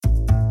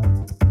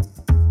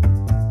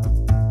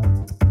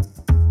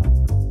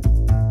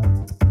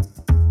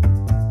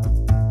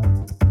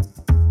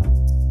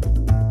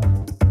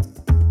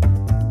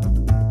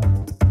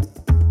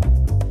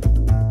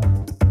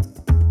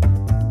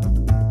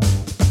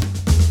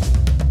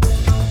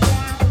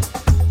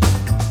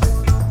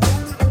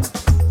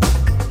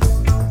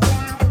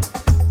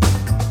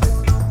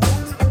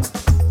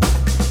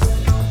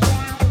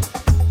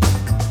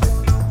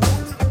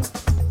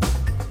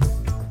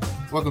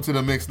Welcome to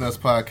the Mixed Nuts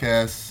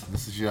Podcast.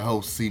 This is your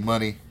host, C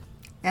Money.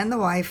 And the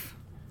wife.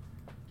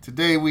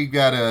 Today we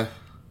got a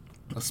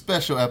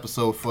special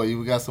episode for you.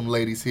 We got some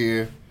ladies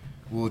here.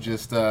 We'll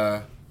just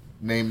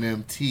name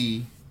them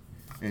T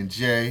and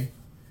J.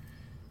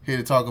 Here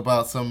to talk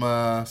about some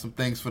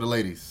things for the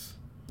ladies.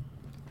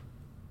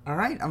 All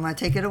right, I'm going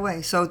to take it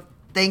away. So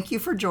thank you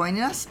for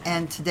joining us.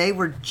 And today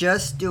we're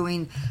just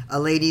doing a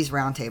ladies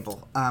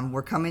roundtable.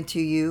 We're coming to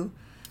you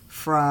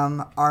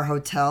from our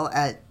hotel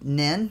at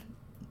Nin.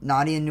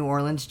 Naughty in New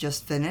Orleans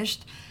just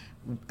finished.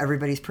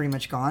 Everybody's pretty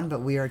much gone, but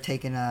we are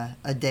taking a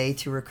day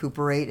to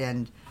recuperate.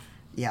 And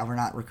yeah, we're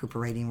not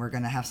recuperating. We're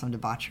going to have some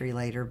debauchery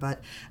later.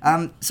 But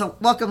so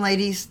welcome,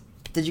 ladies.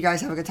 Did you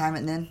guys have a good time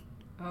at Nin?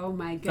 Oh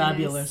my goodness.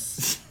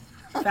 Fabulous.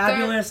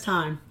 Fabulous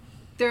time.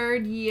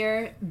 Third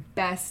year,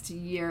 best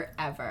year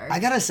ever. I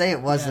gotta say,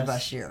 it was the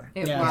best year.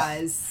 It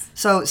was.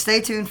 So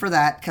stay tuned for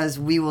that, because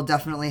we will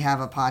definitely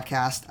have a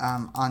podcast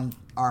on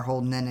our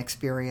whole NIN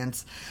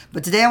experience.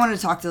 But today I wanted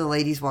to talk to the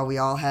ladies while we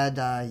all had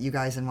you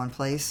guys in one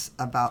place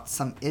about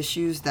some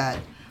issues that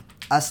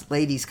us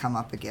ladies come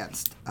up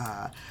against.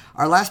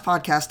 Our last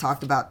podcast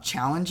talked about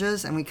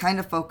challenges, and we kind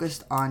of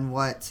focused on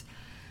what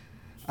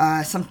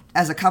some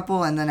as a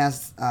couple and then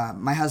as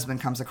my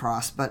husband comes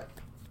across. But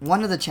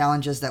one of the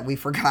challenges that we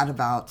forgot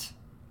about,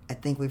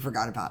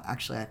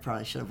 actually I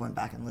probably should have went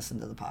back and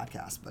listened to the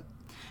podcast, but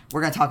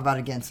we're going to talk about it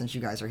again since you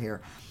guys are here,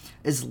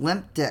 is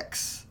limp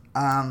dicks.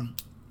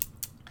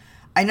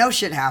 I know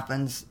shit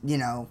happens, you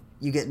know,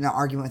 you get in an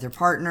argument with your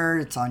partner,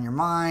 it's on your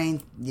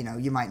mind, you know,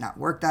 you might not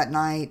work that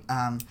night,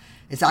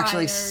 it's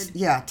actually,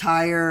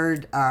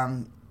 tired,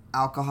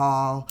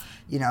 alcohol,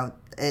 you know,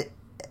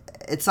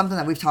 it's something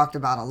that we've talked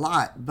about a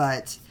lot,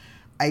 but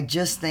I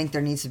just think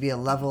there needs to be a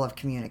level of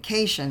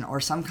communication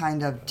or some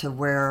kind of to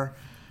where,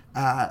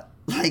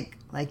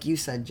 like you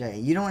said, Jay,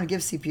 you don't want to give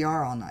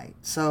CPR all night.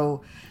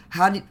 So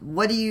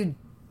what do you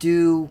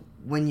do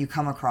when you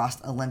come across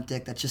a limp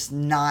dick that's just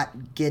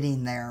not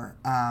getting there?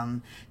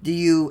 Do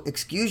you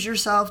excuse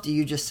yourself? Do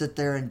you just sit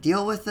there and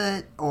deal with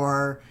it?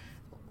 Or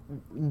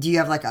do you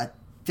have like a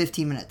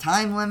 15-minute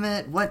time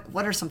limit?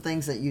 What are some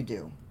things that you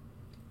do?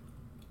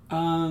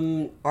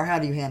 Or how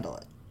do you handle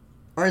it?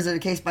 Or is it a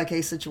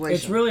case-by-case situation?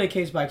 It's really a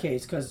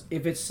case-by-case, because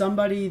if it's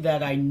somebody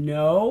that I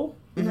know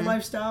in the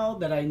lifestyle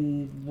that I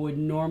would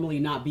normally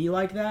not be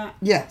like that,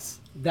 yes,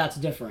 that's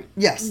different.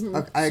 Yes,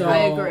 I agree. I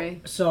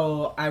agree.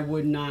 So I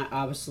would not,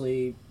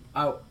 obviously,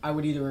 I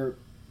would either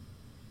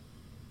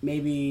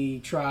maybe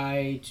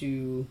try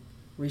to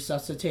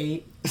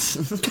resuscitate,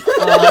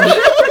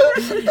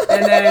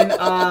 and then,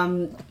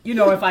 you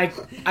know,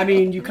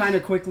 you kind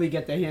of quickly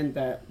get the hint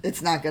that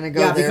it's not going to go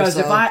there. Yeah, because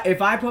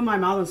if I put my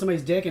mouth on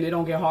somebody's dick and it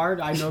don't get hard,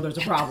 I know there's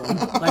a problem,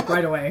 like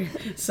right away.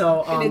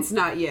 So and it's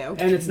not you.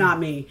 And it's not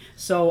me.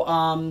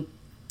 So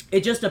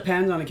it just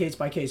depends on a case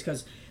by case.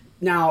 Because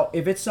now,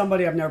 if it's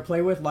somebody I've never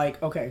played with,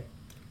 like, okay,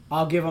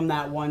 I'll give them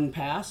that one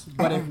pass.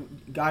 But if,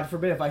 God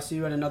forbid, if I see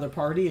you at another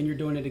party and you're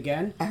doing it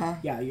again,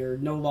 yeah, you're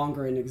no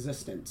longer in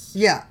existence.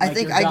 Yeah, I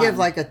think I give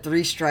like a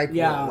 3-strike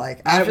rule.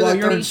 Like after the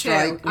third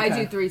strike, okay. I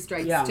do 3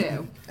 strikes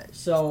too.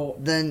 So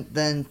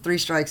then 3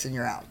 strikes and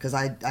you're out, because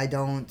I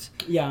don't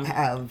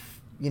have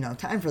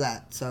time for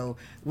that. So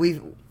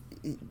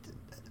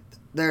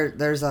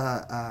there's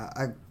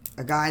a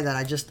guy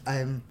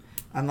that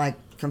I'm like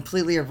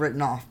completely have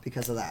written off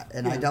because of that,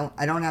 and I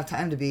don't have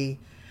time to be.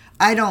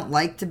 I don't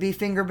like to be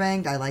finger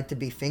banged. I like to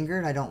be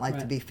fingered. I don't like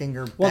to be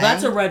finger banged. Well,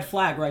 that's a red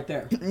flag right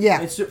there.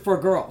 Yeah. It's for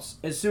girls.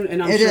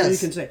 And I'm sure you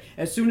can say,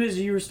 as soon as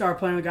you start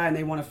playing with a guy and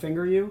they want to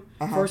finger you,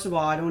 first of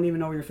all, I don't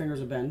even know where your fingers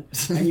have been.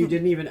 And you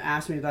didn't even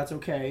ask me if that's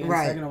okay. And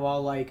second of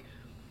all, like,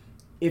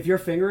 if you're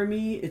fingering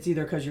me, it's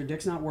either because your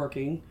dick's not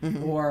working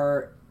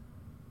or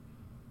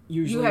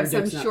usually you have you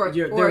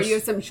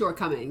have some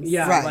shortcomings.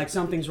 Yeah, like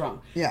something's wrong.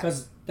 Yeah.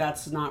 Because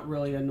that's not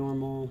really a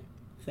normal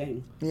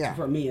thing. Yeah.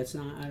 For me, it's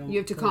not. I don't. You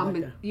have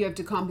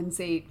to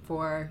compensate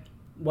for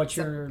what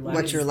you're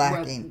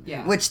lacking.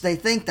 Yeah. Which they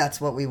think that's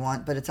what we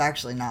want, but it's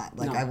actually not.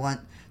 Like, I want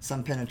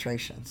some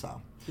penetration.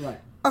 So. Right.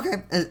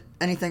 Okay.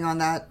 Anything on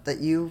that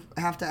you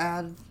have to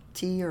add,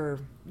 T, or?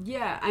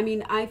 Yeah, I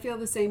mean, I feel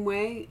the same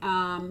way.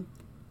 I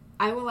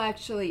will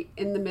actually,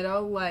 in the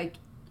middle, like,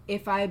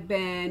 if I've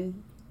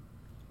been,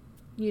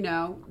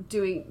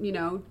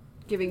 doing,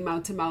 giving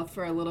mouth to mouth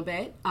for a little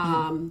bit,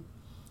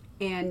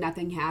 and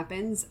nothing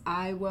happens,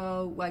 I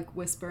will, like,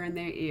 whisper in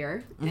their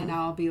ear, and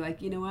I'll be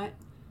like, you know what?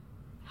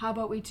 How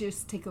about we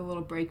just take a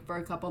little break for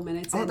a couple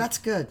minutes? Oh, that's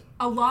good.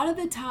 A lot of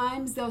the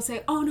times they'll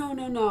say, oh,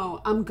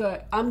 no, I'm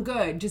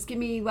good. Just give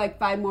me, like,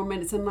 5 more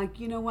minutes. I'm like,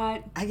 you know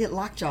what? I get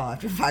lockjaw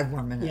after 5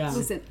 more minutes. Yeah.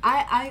 Listen,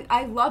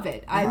 I love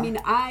it. I mean,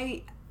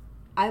 I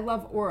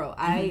love oral.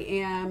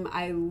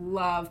 I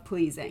love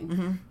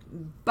pleasing.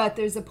 But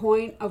there's a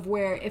point of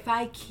where if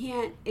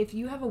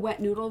you have a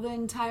wet noodle the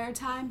entire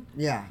time.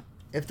 Yeah.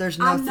 If there's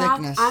no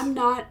thickness. I'm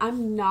not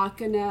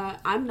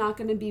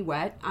gonna be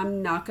wet.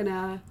 I'm not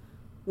gonna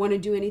want to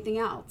do anything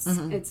else.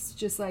 It's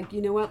just like,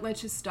 you know what?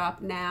 Let's just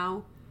stop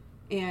now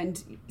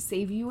and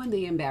save you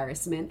the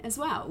embarrassment as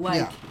well.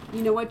 Like,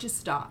 you know what? Just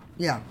stop.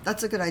 Yeah,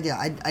 that's a good idea.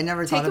 I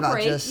never thought about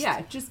break. just...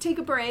 Yeah, just take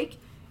a break.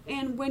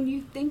 And when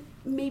you think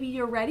maybe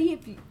you're ready,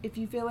 if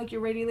you feel like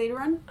you're ready later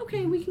on,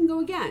 okay, we can go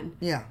again.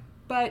 Yeah.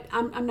 But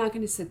I'm not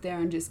going to sit there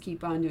and just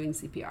keep on doing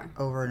CPR.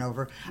 Over and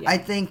over. Yeah. I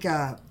think,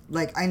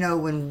 like, I know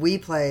when we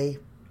play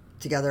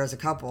together as a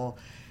couple,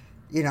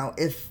 you know,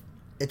 if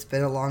it's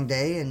been a long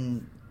day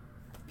and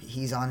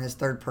he's on his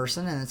third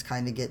person and it's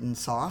kind of getting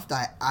soft,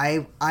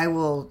 I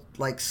will,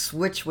 like,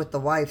 switch with the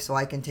wife so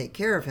I can take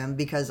care of him,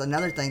 because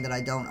another thing that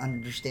I don't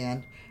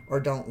understand or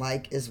don't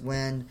like is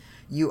when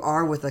you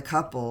are with a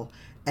couple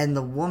and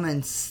the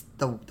woman,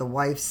 the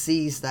wife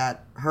sees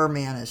that her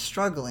man is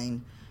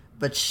struggling,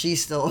 but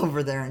she's still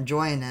over there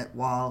enjoying it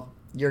while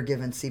you're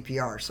giving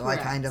CPR. So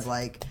correct. I kind of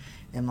like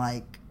am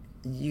like,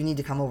 you need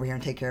to come over here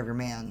and take care of your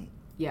man.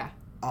 Yeah.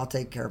 I'll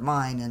take care of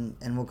mine,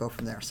 and we'll go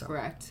from there. So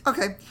correct.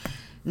 Okay.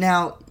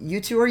 Now, you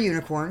two are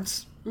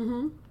unicorns.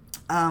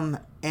 Mm-hmm.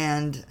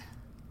 And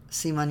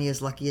C Money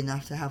is lucky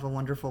enough to have a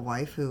wonderful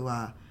wife who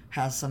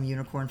has some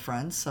unicorn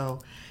friends. So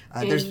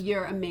and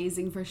you're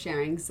amazing for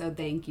sharing, so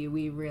thank you.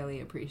 We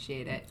really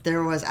appreciate it.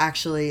 There was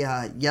actually,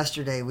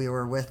 yesterday we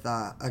were with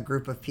a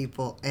group of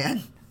people,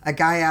 and a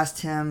guy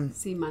asked him...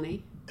 C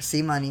Money,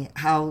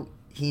 how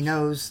he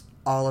knows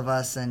all of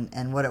us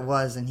and what it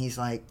was, and he's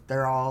like,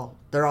 they're all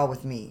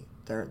with me.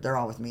 They're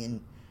all with me.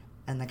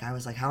 And the guy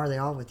was like, how are they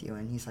all with you?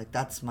 And he's like,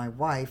 that's my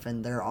wife,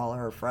 and they're all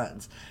her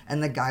friends.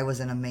 And the guy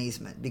was in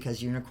amazement,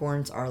 because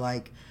unicorns are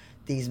like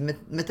these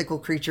mythical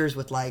creatures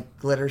with like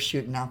glitter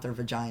shooting out their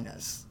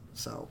vaginas.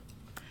 So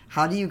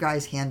how do you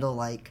guys handle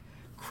like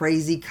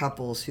crazy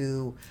couples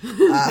who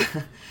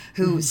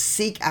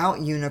seek out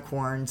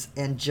unicorns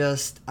and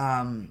just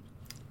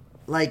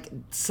like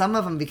some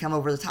of them become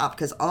over the top?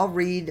 Because I'll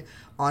read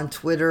on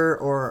Twitter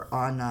or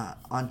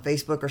on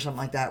Facebook or something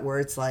like that where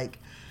it's like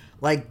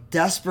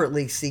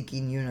desperately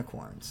seeking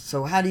unicorns.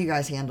 So how do you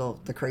guys handle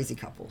the crazy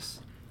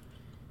couples?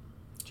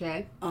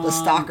 Jay? The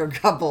stalker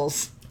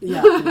couples.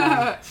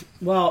 Yeah.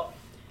 Well,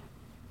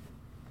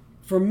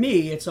 for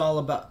me, it's all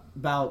about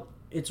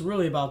it's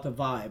really about the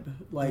vibe,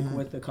 like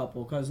with the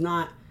couple, because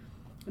not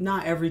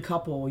every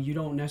couple you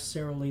don't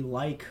necessarily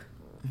like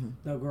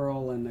the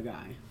girl and the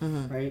guy,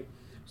 right?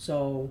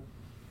 So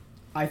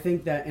I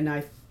think that,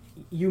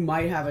 you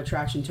might have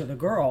attraction to the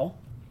girl,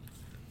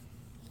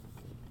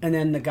 and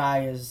then the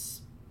guy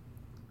is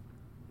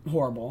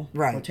horrible,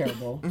 right, or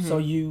terrible. So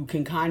you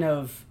can kind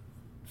of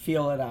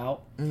feel it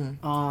out.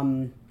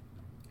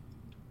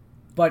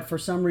 But for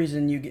some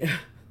reason,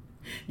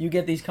 you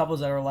get these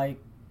couples that are like,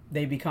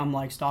 they become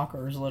like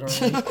stalkers,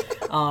 literally,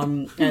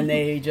 and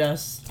they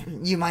just...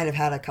 You might have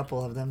had a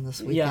couple of them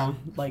this weekend. Yeah,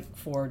 like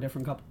 4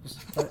 different couples.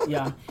 But,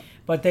 yeah,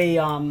 but they,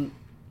 so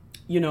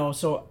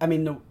I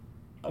mean,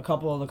 a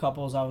couple of the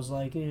couples, I was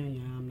like, yeah,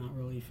 I'm not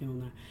really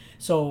feeling that.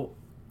 So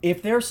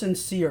if they're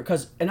sincere,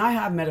 and I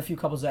have met a few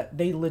couples that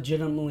they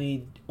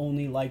legitimately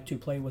only like to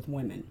play with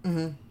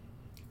women.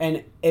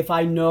 And if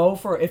I know,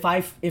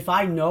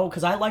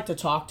 because I like to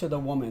talk to the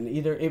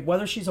woman,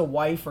 whether she's a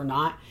wife or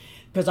not,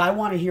 because I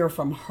want to hear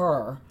from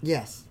her.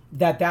 Yes.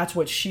 That's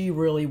what she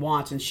really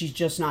wants, and she's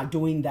just not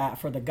doing that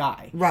for the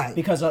guy. Right.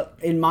 Because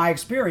in my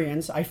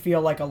experience, I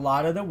feel like a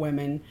lot of the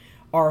women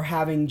are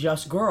having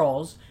just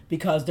girls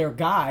because their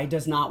guy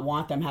does not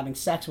want them having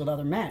sex with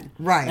other men.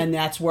 Right. And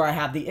that's where I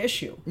have the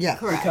issue. Yeah.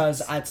 Correct.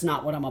 Because that's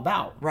not what I'm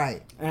about.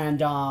 Right. And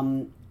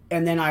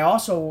then I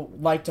also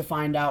like to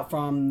find out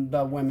from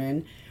the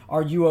women,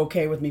 are you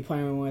okay with me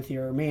playing with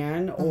your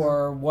man,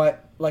 or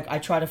what? Like, I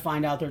try to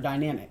find out their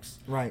dynamics.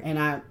 Right.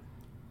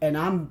 And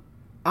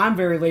I'm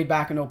very laid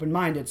back and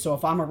open-minded. So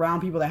if I'm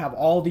around people that have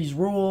all these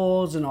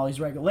rules and all these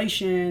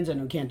regulations and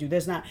who can't do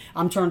this and that,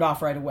 I'm turned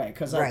off right away,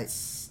 because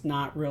that's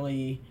not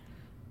really,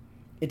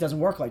 it doesn't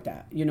work like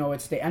that.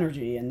 It's the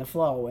energy and the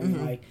flow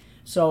and like,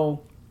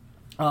 so,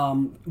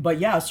 but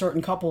yeah,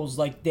 certain couples,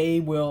 like, they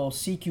will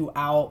seek you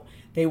out.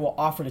 They will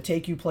offer to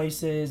take you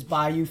places,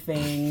 buy you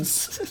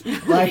things.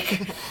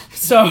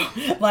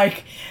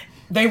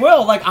 They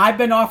will. Like, I've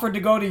been offered to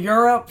go to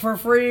Europe for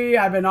free.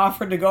 I've been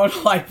offered to go to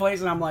like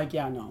places, and I'm like,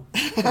 yeah, no,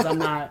 because I'm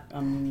not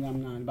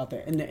about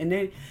that. And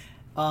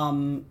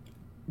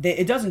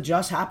it doesn't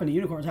just happen to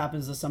unicorns. It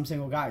happens to some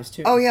single guys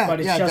too. Oh yeah, but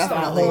it's yeah, just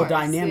definitely. that whole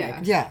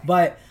dynamic. Yeah.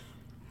 But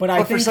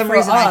I think for some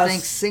reason, I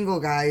think single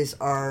guys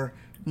are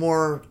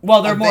more.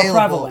 Well, they're available. more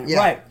prevalent, yeah.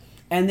 right?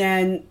 And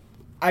then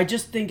I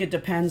just think it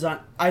depends on.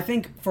 I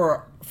think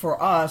for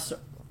us,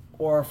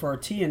 or for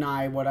T and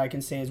I, what I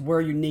can say is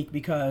we're unique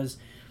because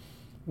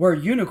we're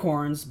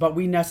unicorns, but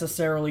we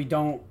necessarily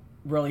don't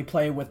really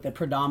play with the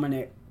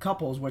predominant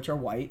couples, which are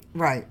white.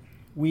 Right.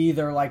 We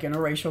either like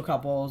interracial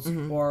couples,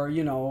 or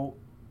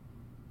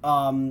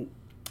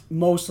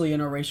mostly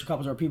interracial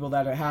couples are people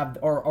that have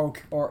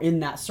or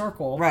in that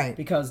circle, right?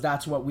 Because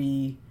that's what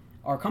we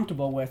are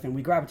comfortable with and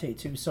we gravitate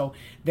to. So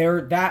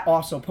that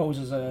also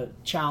poses a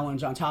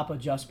challenge on top of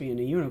just being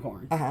a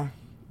unicorn,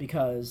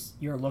 because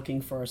you're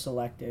looking for a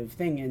selective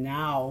thing. And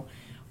now,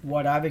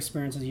 what I've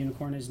experienced as a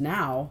unicorn is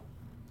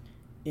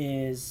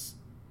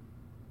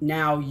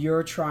now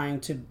you're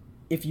trying to,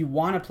 if you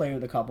want to play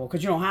with a couple,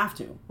 because you don't have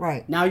to.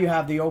 Right. Now you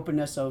have the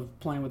openness of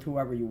playing with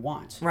whoever you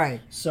want.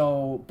 Right.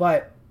 So,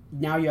 but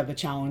now you have the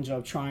challenge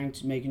of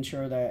making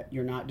sure that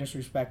you're not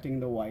disrespecting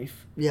the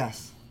wife.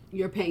 Yes.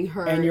 You're paying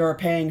her. And you're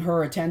paying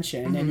her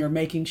attention, and you're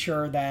making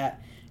sure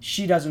that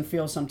she doesn't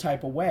feel some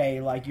type of way,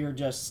 like you're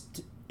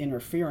just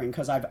interfering.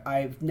 Because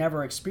I've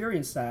never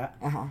experienced that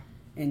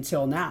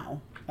until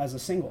now as a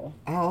single.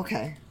 Oh,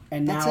 okay.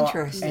 And that's now,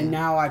 interesting. And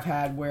now I've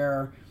had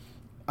where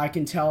I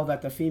can tell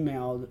that the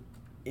female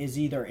is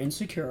either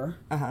insecure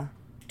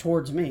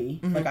towards me,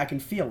 like I can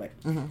feel it,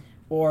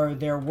 or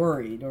they're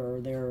worried, or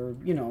they're,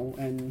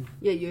 and...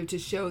 Yeah, you have to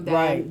show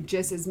them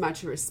just as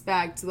much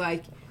respect.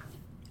 Like,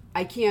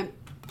 I can't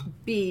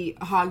be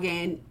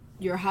hogging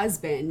your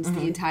husband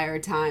the entire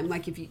time.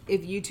 Like, if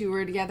you two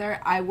were together,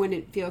 I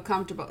wouldn't feel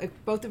comfortable. If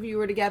both of you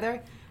were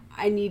together,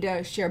 I need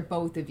to share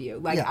both of you.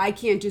 Like, I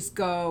can't just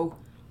go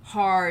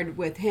hard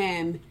with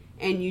him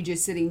and you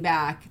just sitting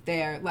back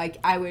there. Like,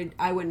 I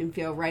wouldn't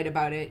feel right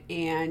about it,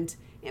 and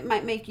it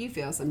might make you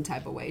feel some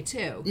type of way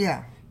too.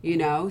 Yeah.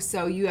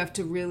 So you have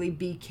to really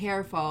be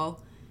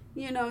careful.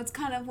 It's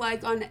kind of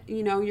like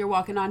you're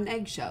walking on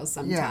eggshells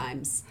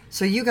sometimes. Yeah.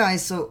 So you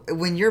guys,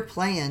 when you're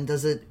playing,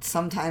 is it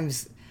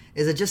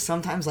just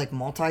sometimes like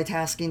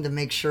multitasking to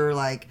make sure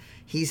like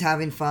he's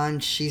having fun,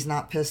 she's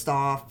not pissed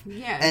off?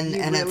 Yeah.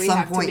 And at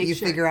some point you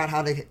figure out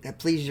how to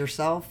please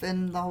yourself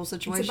in the whole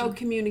situation? It's about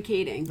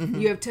communicating.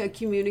 You have to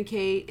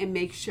communicate and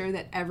make sure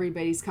that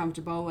everybody's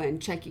comfortable, and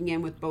checking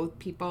in with both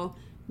people.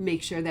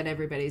 Make sure that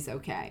everybody's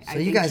okay. So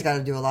you guys got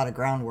to do a lot of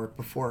groundwork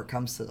before it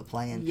comes to the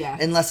playing. Yeah.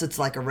 Unless it's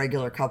like a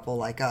regular couple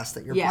like us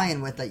that you're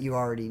playing with that you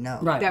already know.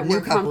 Right. That New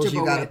we're couples,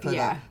 you got to comfortable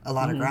put with, a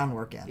lot of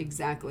groundwork in.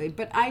 Exactly.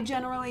 But I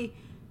generally,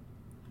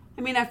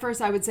 at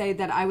first I would say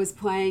that I was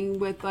playing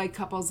with like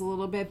couples a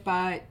little bit,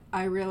 but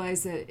I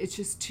realized that it's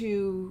just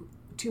too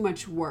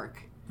much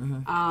work.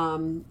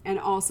 And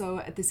also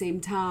at the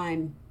same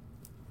time,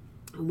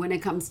 when it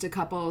comes to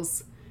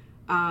couples,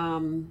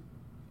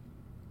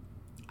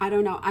 I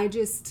don't know. I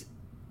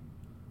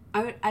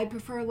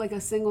prefer like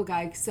a single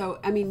guy. So,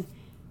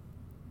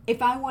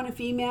 if I want a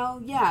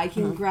female, I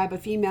can grab a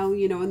female,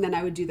 and then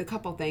I would do the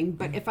couple thing.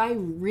 But if I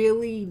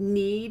really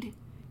need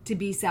to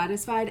be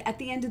satisfied, at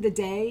the end of the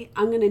day,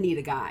 I'm going to need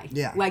a guy.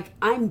 Yeah. Like,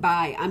 I'm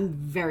bi. I'm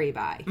very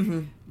bi.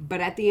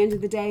 But at the end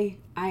of the day,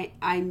 I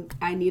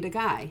need a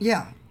guy.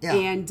 Yeah. Yeah.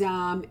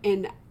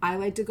 And I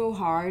like to go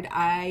hard.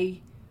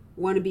 I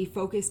want to be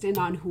focused in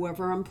on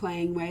whoever I'm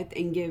playing with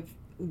and give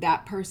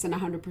that person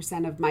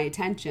 100% of my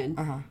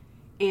attention.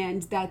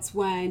 And that's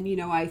when,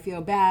 I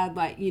feel bad,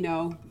 like,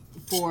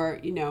 for,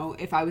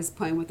 if I was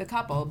playing with a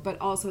couple.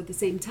 But also at the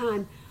same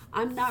time,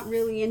 I'm not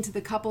really into the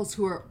couples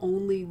who are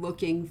only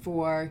looking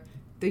for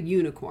the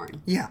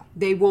unicorn. Yeah.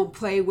 They won't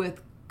play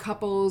with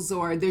couples,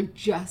 or they're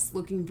just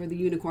looking for the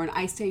unicorn.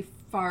 I stay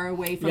far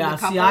away from the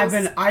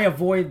couples. I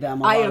avoid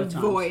them a lot of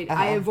times.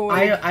 I avoid.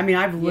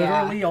 I've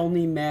literally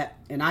only met,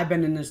 and I've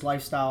been in this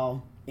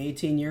lifestyle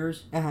 18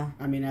 years.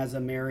 As a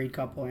married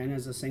couple and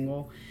as a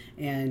single.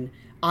 And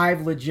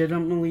I've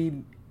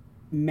legitimately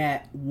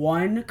met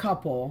one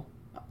couple,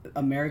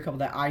 a married couple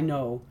that I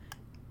know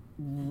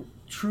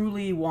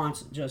truly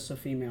wants just a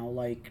female.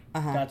 Like,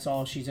 that's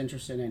all she's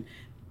interested in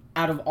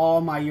out of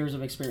all my years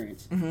of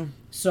experience.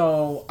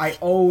 So I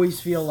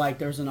always feel like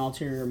there's an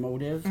ulterior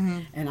motive,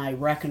 and I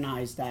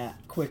recognize that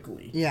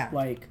quickly. Yeah.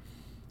 Like,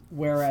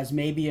 whereas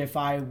maybe if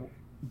I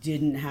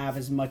didn't have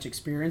as much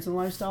experience in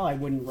lifestyle, I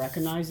wouldn't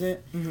recognize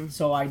it.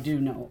 So I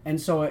do know.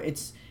 And so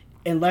it's,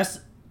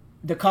 unless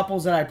the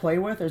couples that I play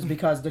with is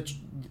because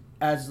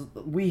as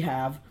we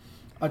have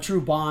a true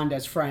bond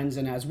as friends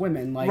and as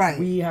women, like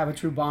we have a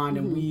true bond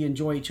and we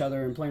enjoy each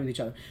other and playing with each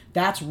other.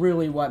 That's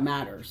really what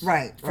matters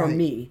for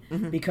me,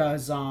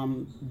 because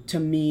to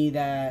me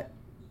that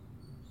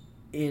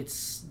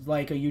it's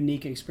like a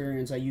unique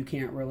experience that you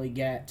can't really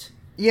get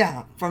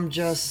from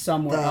just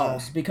somewhere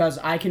else, because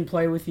I can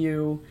play with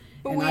you.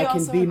 But and I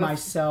can be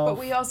myself. But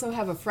we also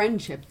have a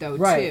friendship, though,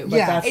 too. But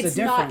that's the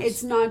difference.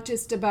 It's not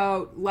just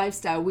about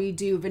lifestyle. We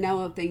do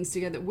vanilla things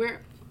together.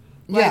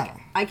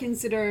 I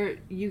consider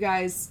you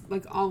guys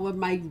like all of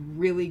my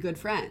really good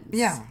friends.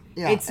 Yeah.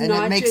 It's and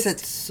not it makes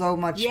just, it so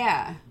much.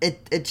 Yeah.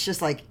 It's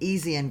just like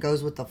easy and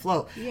goes with the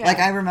flow. Yeah. Like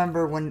I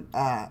remember when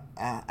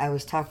I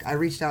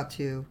reached out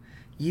to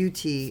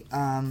UT.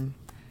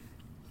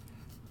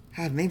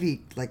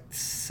 Maybe like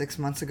 6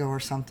 months ago or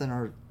something,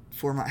 or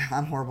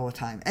I'm horrible with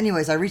time.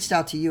 Anyways, I reached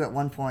out to you at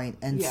one point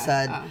and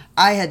said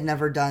I had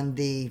never done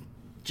the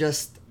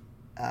just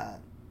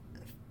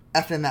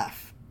FMF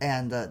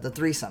and the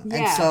threesome. Yeah.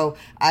 And so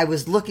I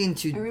was looking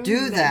to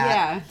do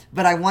that,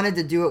 but I wanted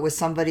to do it with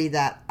somebody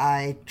that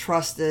I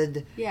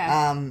trusted.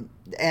 Yeah.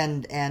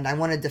 And I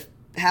wanted to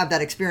have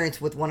that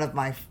experience with one of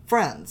my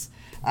friends.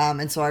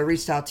 And so I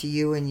reached out to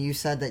you, and you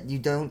said that you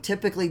don't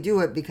typically do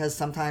it because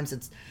sometimes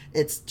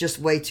it's just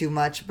way too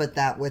much, but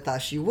that with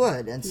us you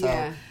would. And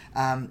so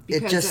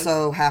it just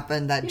so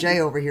happened that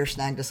Jay over here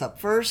snagged us up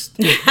first.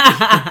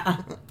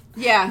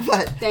 Yeah,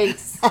 but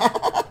thanks.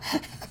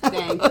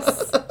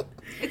 Thanks.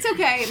 It's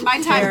okay.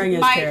 My time.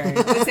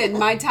 Listen,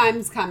 my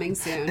time's coming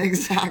soon.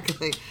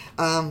 Exactly.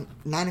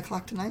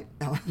 9:00 tonight.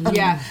 No.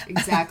 Yeah,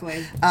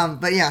 exactly.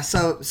 But yeah,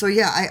 so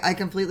yeah, I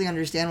completely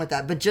understand with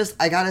that. But just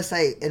I gotta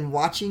say, in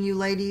watching you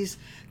ladies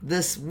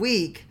this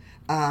week,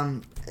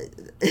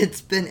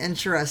 it's been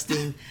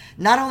interesting.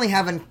 Not only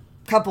having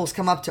couples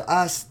come up to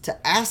us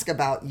to ask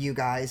about you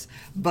guys,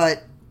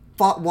 but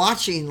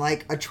watching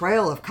like a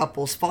trail of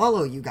couples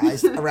follow you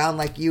guys around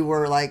like you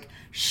were like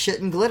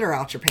shitting glitter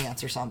out your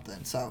pants or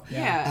something. So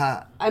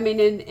yeah, I mean,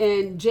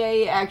 and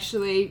Jay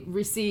actually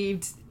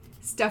received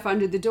stuff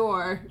under the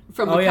door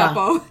from a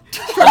couple.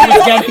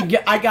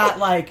 I got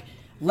like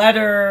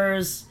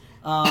letters.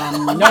 Notes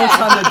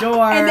on the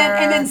door, and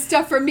then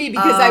stuff for me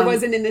because I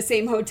wasn't in the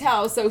same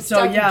hotel. So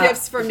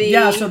gifts for me.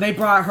 Yeah, so they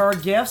brought her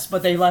gifts,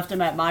 but they left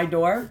them at my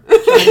door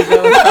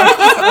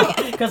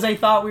because they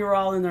thought we were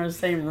all in the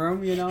same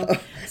room, you know.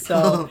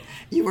 So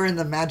you were in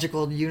the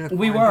magical unicorn.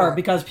 We were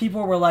because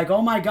people were like,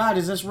 "Oh my God,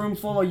 is this room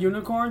full of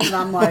unicorns?" And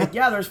I'm like,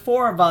 "Yeah, there's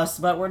 4 of us,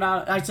 but we're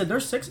not." I said,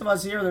 "There's 6 of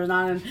us here. There's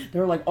not." They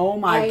were like, "Oh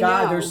my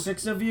God, there's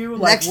 6 of you."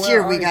 Like, next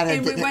year we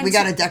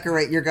gotta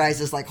decorate your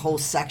guys' like whole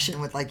section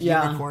with like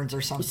unicorns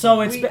or something.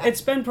 So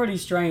it's been pretty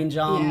strange.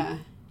 Yeah.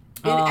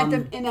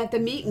 And at the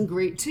meet and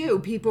greet too,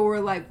 people were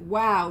like,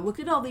 "Wow,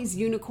 look at all these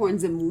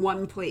unicorns in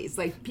one place!"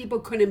 Like people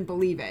couldn't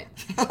believe it.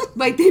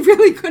 Like they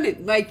really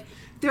couldn't. Like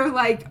they're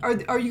like,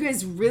 "Are you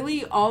guys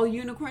really all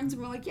unicorns?"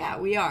 And we're like, "Yeah,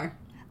 we are."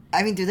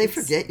 I mean, do they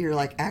forget you're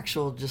like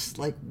actual just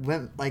like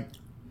women, like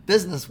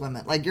business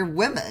women, like you're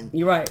women?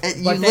 You're right.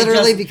 You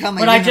literally become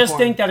a unicorn. But I just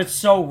think that it's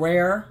so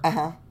rare.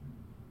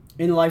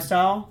 In the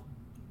lifestyle.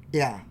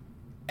 Yeah.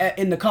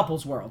 In the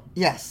couples world,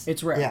 yes,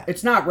 it's rare. Yeah.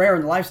 It's not rare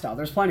in the lifestyle.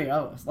 There's plenty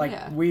of us. Like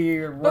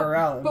we're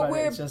out, but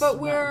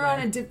we're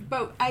on a.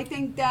 But I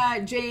think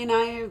that Jay and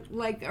I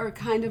are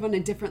kind of on a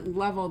different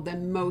level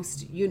than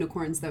most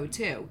unicorns, though.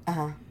 Too.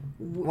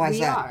 Why is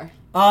that?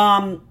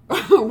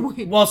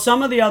 Well,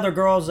 some of the other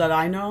girls that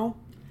I know,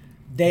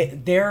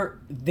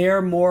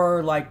 they're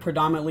more like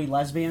predominantly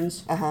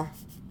lesbians.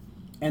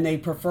 And they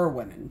prefer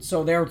women,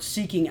 so they're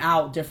seeking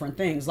out different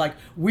things. Like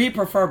we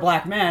prefer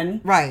black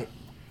men, right?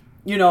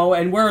 You know,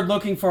 and we're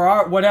looking for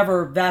our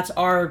whatever, that's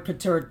our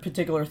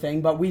particular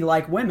thing, but we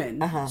like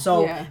women.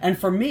 So, and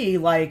for me,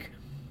 like,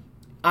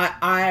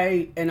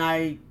 I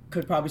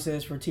could probably say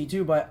this for T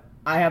too, but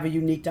I have a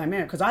unique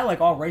dynamic because I like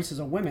all races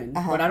of women,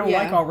 but I don't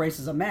like all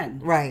races of men.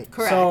 Right.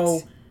 Correct.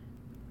 So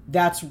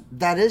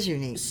that is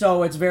unique.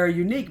 So it's very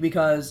unique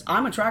because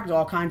I'm attracted to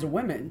all kinds of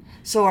women.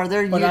 So are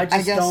there? But I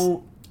just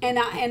don't. And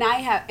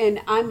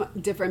I'm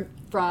different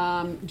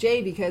from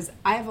Jay because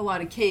I have a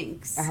lot of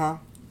kinks.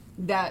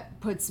 That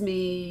puts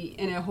me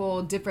in a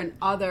whole different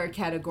other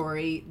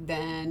category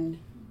than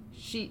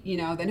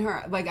than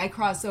her. Like I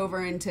cross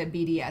over into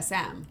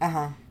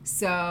BDSM.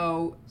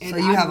 So you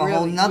have a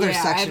whole nother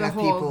section of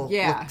people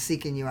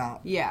seeking you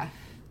out. Yeah.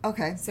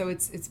 Okay. So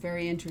it's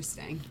very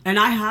interesting. And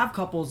I have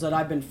couples that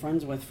I've been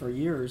friends with for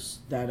years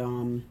that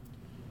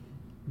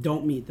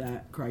don't meet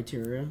that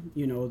criteria.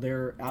 You know,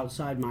 they're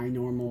outside my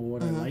normal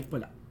what I like,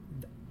 but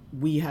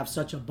we have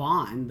such a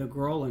bond, the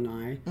girl and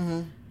I,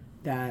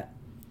 that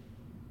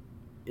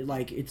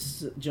like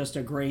it's just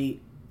a great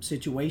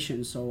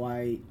situation. So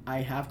I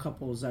have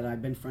couples that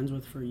I've been friends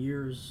with for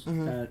years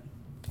that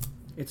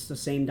it's the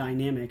same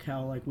dynamic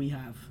how like we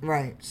have,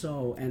 right?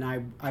 So and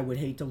I would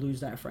hate to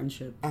lose that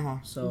friendship.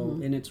 So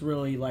and it's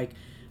really like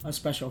a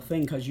special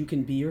thing because you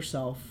can be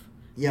yourself.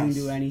 You can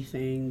do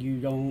anything. You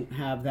don't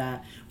have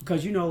that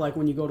because you know, like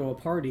when you go to a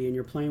party and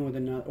you're playing with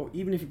another, or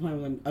even if you're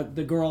playing with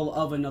the girl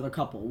of another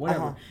couple,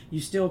 whatever, you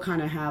still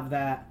kind of have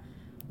that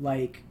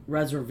like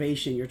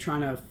reservation. You're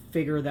trying to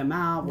figure them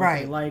out, what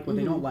they like, what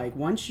they don't like.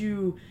 Once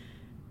you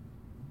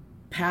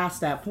pass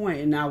that point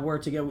and now we're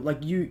together, like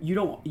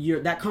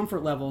you're that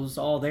comfort level is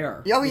all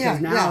there.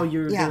 Because now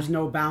there's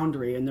no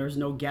boundary and there's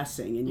no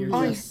guessing and you're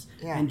just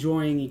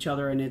enjoying each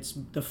other and it's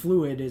the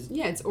fluid is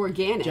it's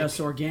organic,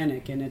 just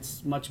organic, and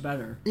it's much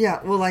better.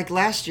 Well, like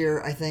last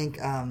year I think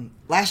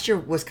last year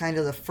was kind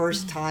of the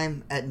first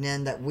time at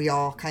NIN that we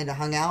all kind of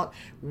hung out.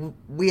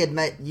 We had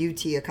met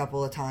UT a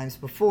couple of times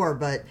before,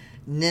 but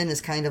NIN is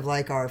kind of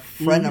like our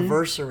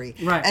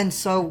friend-iversary. Right. And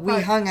so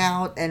we hung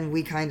out and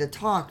we kind of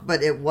talked,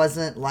 but it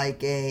wasn't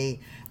like a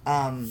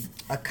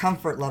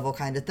comfort level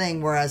kind of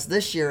thing. Whereas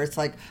this year it's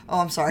like, oh,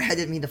 I'm sorry, I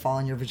didn't mean to fall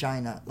in your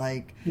vagina.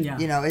 Like,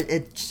 you know,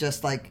 it's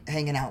just like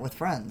hanging out with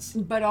friends.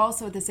 But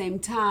also at the same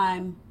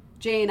time,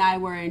 Jay and I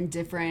were in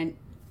different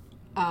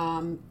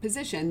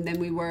position than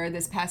we were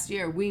this past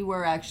year. We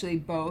were actually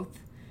both,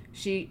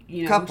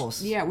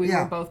 couples. We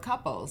were both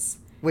couples.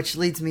 Which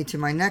leads me to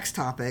my next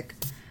topic.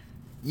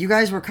 You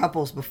guys were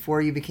couples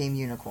before you became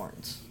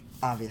unicorns,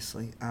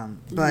 obviously.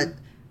 But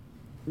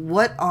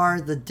what are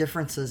the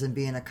differences in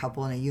being a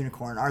couple and a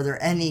unicorn? Are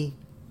there any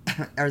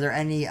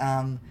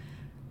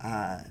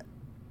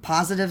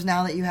positives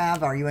now that you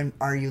have? Are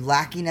you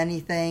lacking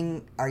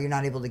anything? Are you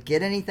not able to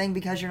get anything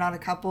because you're not a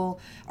couple?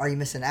 Are you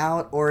missing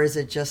out? Or is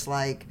it just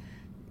like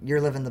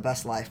you're living the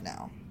best life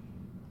now?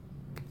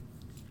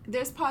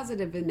 There's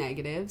positive and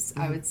negatives,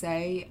 I would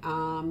say.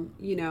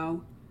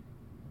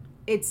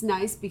 it's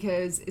nice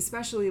because,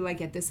 especially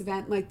like at this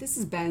event, like this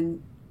has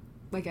been,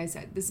 like I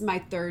said, this is my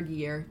 3rd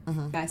year,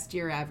 best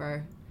year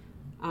ever,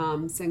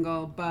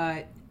 single,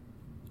 but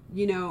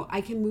you know,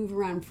 I can move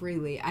around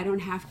freely. I don't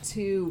have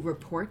to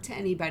report to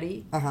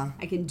anybody.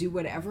 I can do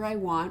whatever I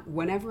want,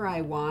 whenever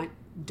I want.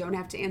 Don't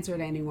have to answer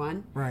to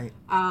anyone. Right.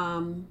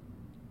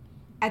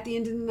 At the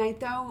end of the night,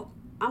 though,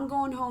 I'm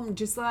going home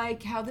just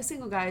like how the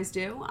single guys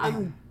do.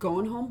 I'm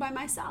going home by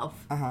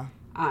myself.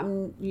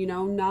 I'm, you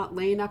know, not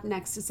laying up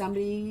next to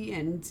somebody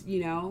and,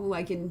 you know,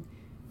 like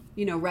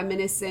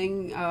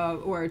reminiscing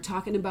or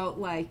talking about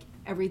like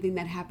everything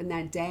that happened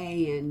that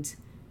day. And,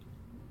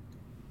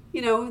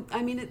 you know,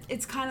 I mean,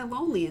 it's kind of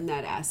lonely in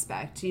that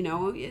aspect. You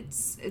know,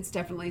 it's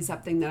definitely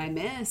something that I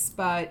miss,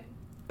 but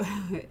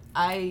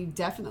I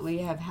definitely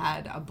have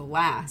had a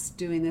blast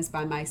doing this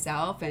by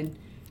myself and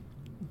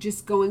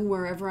just going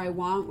wherever I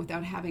want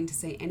without having to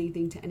say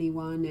anything to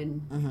anyone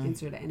and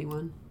answer to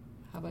anyone.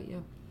 How about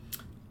you?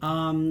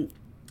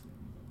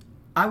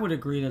 I would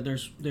agree that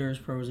there's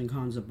pros and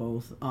cons of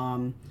both.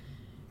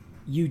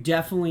 You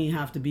definitely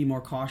have to be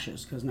more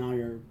cautious because now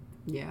you're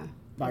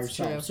by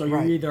yourself. True. So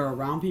you're either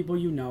around people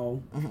you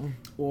know,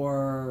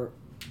 or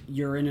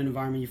you're in an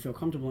environment you feel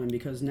comfortable in,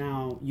 because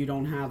now you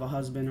don't have a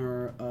husband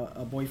or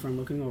a boyfriend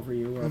looking over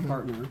you or a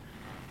partner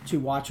to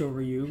watch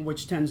over you,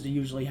 which tends to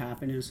usually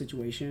happen in a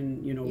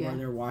situation, you know, where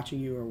they're watching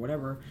you or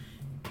whatever.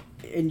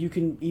 And you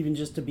can even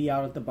just to be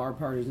out at the bar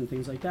parties and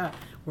things like that,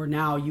 where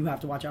now you have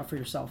to watch out for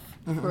yourself,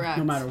 Correct.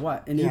 No matter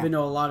what. And even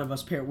though a lot of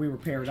us we were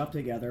paired up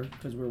together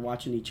because we were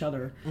watching each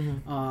other,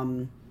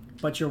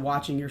 but you're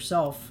watching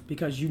yourself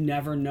because you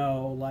never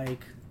know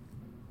like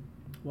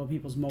what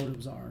people's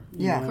motives are.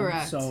 You know?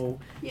 Correct. So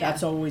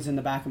that's always in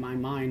the back of my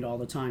mind all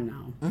the time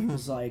now.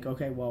 It's like,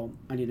 okay, well,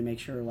 I need to make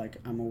sure like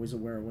I'm always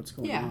aware of what's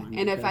going on.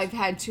 And if I've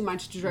had too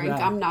much to drink,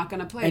 I'm not going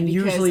to play. And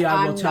because usually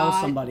I will tell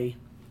somebody.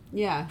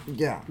 Yeah.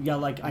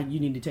 Like you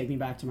need to take me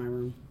back to my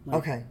room. Like,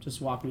 okay.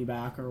 Just walk me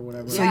back or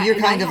whatever. So you're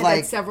kind of I had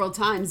like that several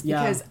times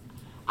because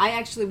I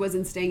actually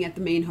wasn't staying at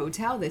the main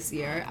hotel this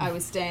year. I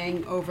was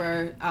staying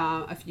over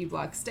a few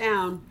blocks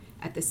down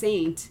at the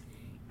Saint,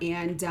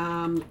 and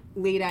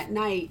late at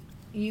night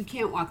you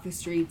can't walk the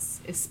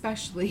streets,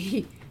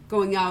 especially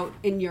going out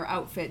in your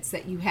outfits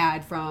that you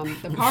had from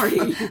the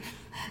party.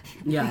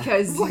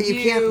 Because you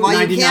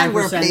can't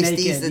wear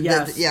pasties.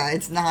 Yes.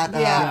 It's not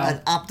an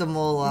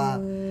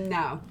optimal.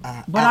 No.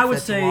 But I would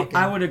say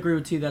I would agree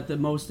with you that the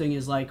most thing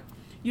is like,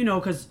 you know,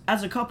 because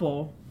as a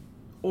couple,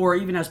 or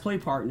even as play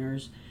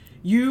partners,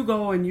 you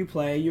go and you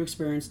play, you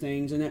experience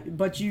things,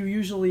 but you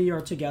usually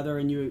are together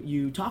and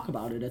you talk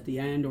about it at the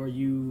end, or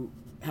you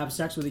have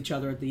sex with each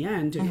other at the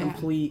end to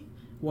complete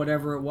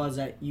whatever it was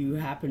that you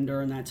happened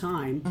during that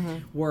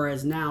time,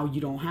 whereas now you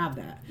don't have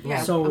that.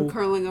 Yeah, so I'm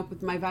curling up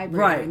with my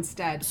vibrator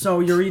instead. So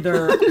you're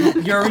either,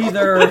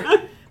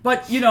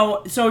 but you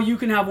know, so you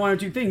can have one or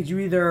two things. You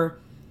either,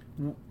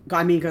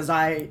 I mean, because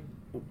I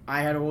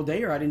had a whole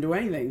day or I didn't do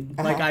anything.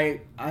 Like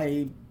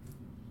I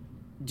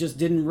just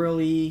didn't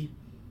really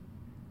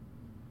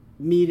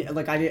meet,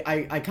 like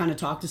I kind of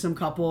talked to some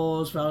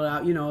couples, felt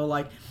out, you know,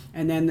 like,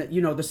 and then, you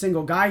know, the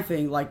single guy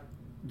thing, like,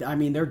 I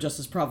mean, they're just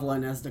as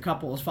prevalent as the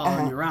couples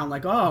following you around.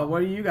 Like, oh,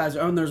 what are you guys?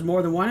 Oh, and there's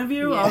more than one of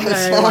you? Yes.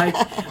 Okay,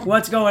 like,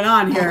 what's going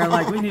on here?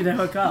 Like, we need to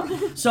hook up.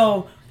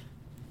 So,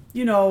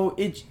 you know,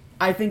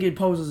 I think it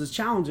poses its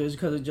challenges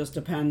because it just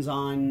depends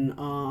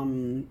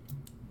on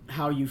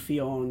how you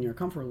feel and your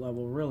comfort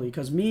level, really.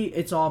 Because me,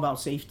 it's all about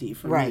safety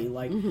for me.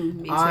 Like,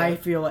 me I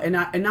feel, and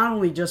not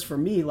only just for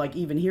me, like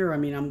even here, I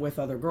mean, I'm with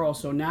other girls.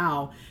 So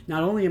now,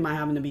 not only am I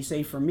having to be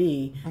safe for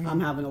me, I'm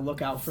having to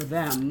look out for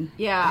them.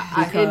 Yeah,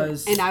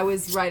 because and I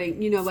was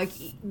writing, you know, like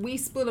we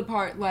split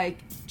apart. Like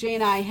Jay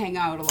and I hang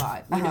out a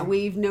lot. You know,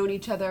 we've known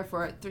each other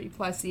for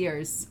 3+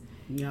 years.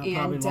 Yeah,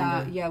 probably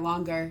longer.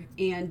 Longer.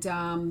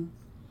 And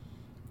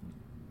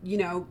you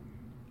know,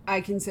 I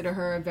consider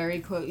her a very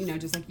close, you know,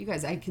 just like you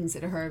guys, I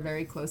consider her a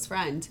very close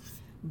friend.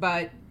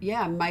 But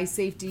yeah, my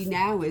safety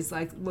now is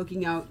like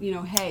looking out, you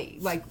know, hey,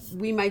 like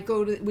we might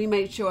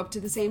show up to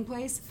the same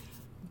place,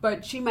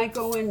 but she might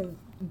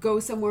go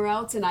somewhere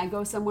else and I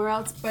go somewhere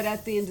else. But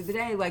at the end of the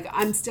day, like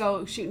I'm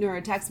still shooting her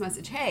a text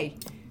message. Hey,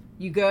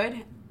 you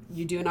good?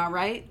 You doing all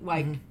right?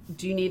 Like,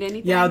 do you need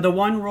anything? Yeah, the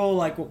one rule,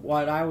 like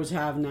what I always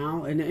have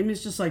now, and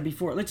it's just like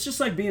before, it's just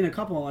like being a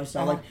couple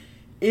lifestyle. Like,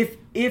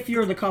 if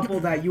you're the couple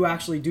that you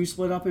actually do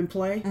split up and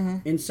play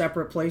in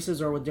separate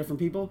places or with different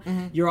people,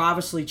 you're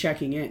obviously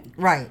checking in.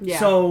 Right. Yeah.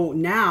 So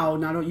now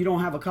you don't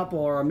have a couple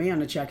or a man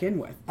to check in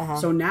with.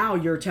 So now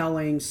you're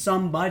telling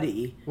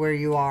somebody where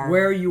you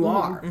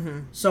are.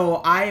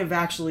 So I have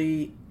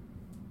actually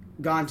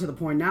gone to the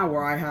point now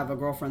where I have a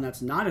girlfriend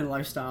that's not in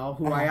lifestyle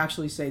who I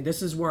actually say,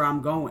 this is where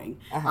I'm going.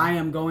 I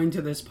am going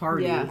to this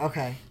party. Yeah.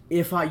 Okay.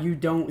 If you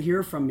don't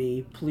hear from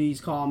me, please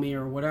call me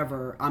or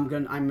whatever.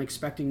 I'm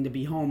expecting to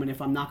be home, and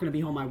if I'm not going to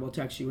be home, I will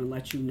text you and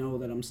let you know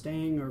that I'm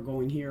staying or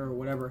going here or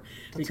whatever.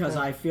 That's because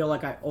good. I feel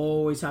like I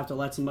always have to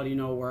let somebody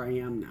know where I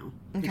am now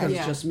because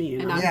it's just me,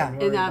 and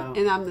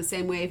I'm the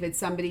same way. If it's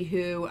somebody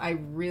who I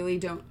really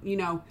don't, you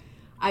know,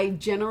 I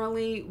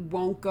generally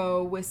won't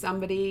go with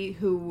somebody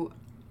who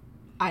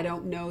I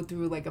don't know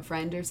through like a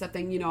friend or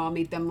something. You know, I'll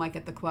meet them like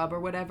at the club or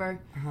whatever.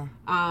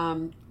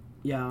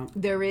 Yeah.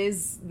 There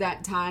is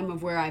that time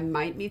of where I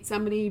might meet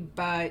somebody,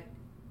 but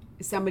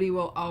somebody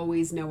will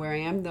always know where I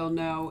am. They'll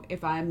know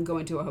if I'm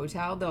going to a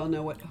hotel. They'll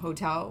know what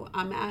hotel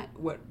I'm at,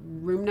 what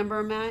room number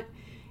I'm at.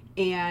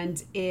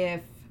 And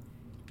if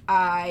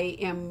I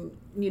am,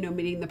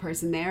 meeting the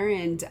person there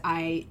and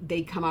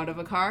they come out of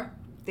a car,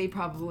 they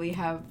probably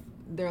have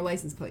their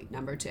license plate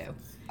number too.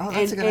 Oh,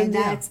 that's a good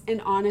idea.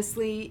 And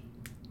honestly,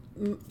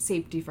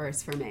 safety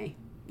first for me.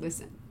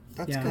 Listen.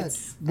 That's good.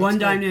 That's one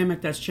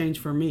dynamic that's changed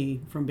for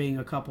me from being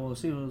a couple of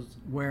singles,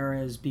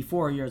 whereas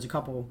before you're as a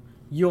couple,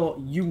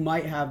 you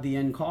might have the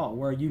end call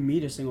where you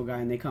meet a single guy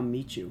and they come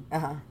meet you,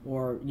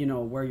 or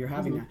where you're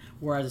having that.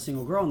 Whereas a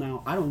single girl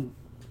now, I don't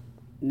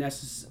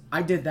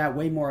I did that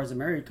way more as a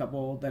married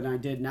couple than I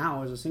did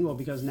now as a single,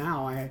 because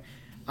now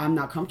I'm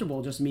not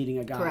comfortable just meeting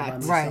a guy by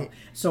myself. Right.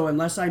 So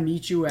unless I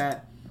meet you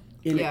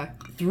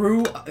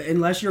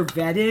unless you're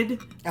vetted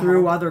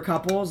through other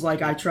couples,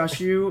 like I trust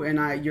you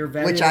and you're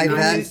vetted, which I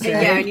vet,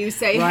 and you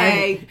say,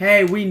 right?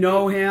 Hey, we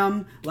know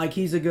him, like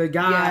he's a good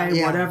guy,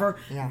 whatever.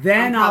 Yeah.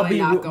 Then I'll be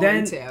not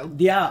going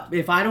to.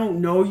 If I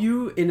don't know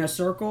you in a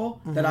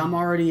circle that I'm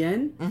already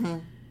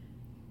in,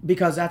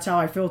 because that's how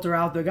I filter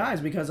out the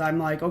guys, because I'm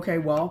like, okay,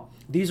 well,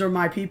 these are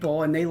my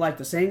people and they like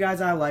the same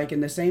guys I like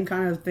and the same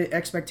kind of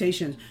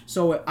expectations,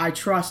 so I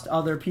trust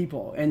other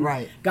people. And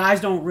guys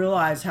don't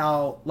realize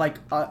how, like,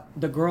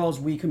 the girls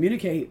we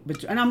communicate,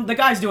 and the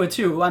guys do it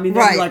too. I mean,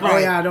 they're like, oh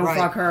yeah, don't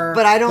fuck her,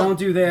 but don't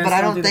do this. But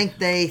I don't think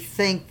they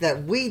think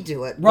that we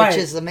do it, which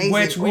is amazing.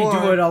 Which we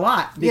do it a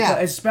lot,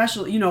 because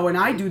especially, and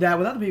I do that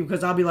with other people,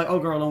 because I'll be like, oh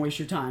girl, don't waste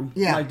your time.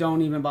 Like,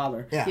 don't even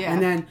bother.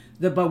 And then,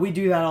 but we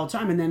do that all the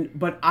time. And then,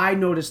 but I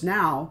notice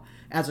now,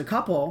 as a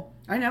couple,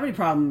 I didn't have any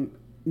problem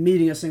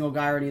meeting a single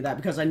guy or any of that,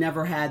 because I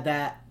never had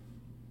that.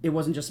 It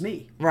wasn't just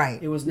me.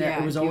 Right. It was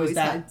it was always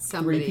that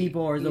three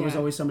people, or there was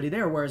always somebody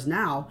there. Whereas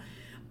now,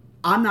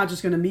 I'm not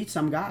just going to meet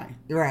some guy.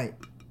 Right.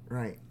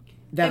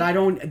 That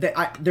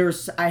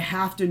I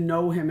have to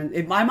know him,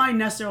 and I might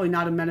necessarily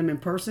not have met him in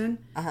person.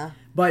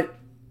 But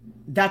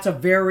that's a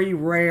very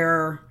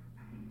rare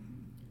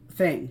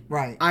thing.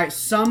 Right.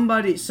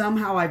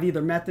 Somehow I've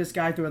either met this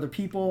guy through other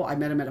people. I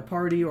met him at a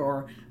party,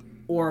 or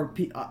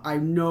I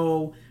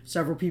know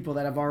several people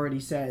that have already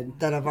said...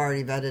 That have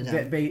already vetted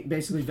him.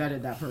 Basically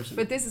vetted that person.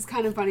 But this is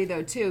kind of funny,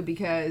 though, too,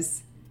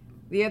 because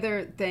the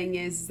other thing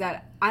is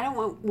that I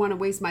don't want to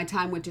waste my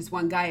time with just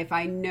one guy if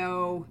I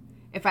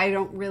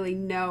don't really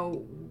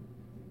know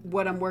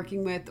what I'm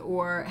working with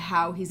or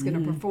how he's going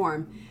to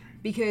perform.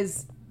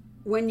 Because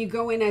when you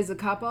go in as a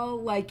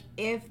couple, like,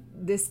 if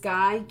this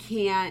guy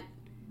can't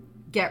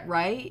get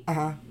right,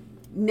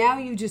 now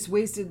you just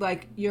wasted,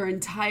 like, your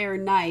entire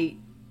night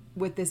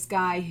with this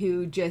guy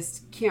who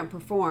just can't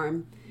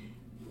perform.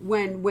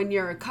 When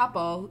you're a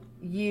couple,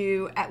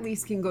 you at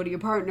least can go to your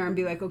partner and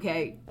be like,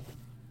 okay,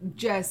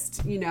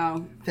 just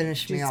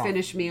finish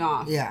me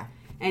off. Yeah.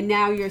 And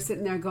now you're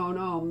sitting there going,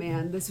 oh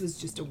man, this was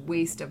just a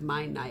waste of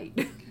my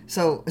night.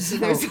 So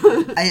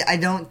I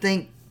don't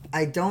think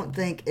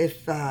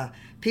if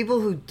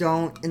people who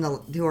are in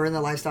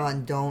the lifestyle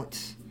and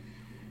don't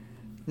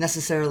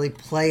necessarily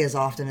play as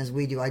often as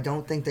we do, I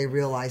don't think they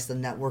realize the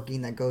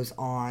networking that goes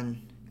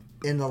on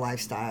in the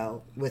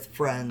lifestyle with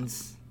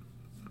friends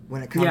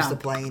when it comes to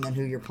playing and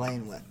who you're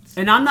playing with.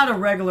 And I'm not a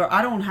regular.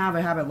 I don't have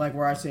a habit like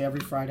where I say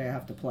every Friday I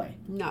have to play.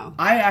 No.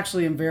 I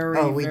actually am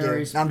very, we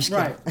very... do. I'm just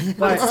kidding.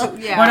 But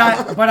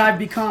I've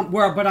become...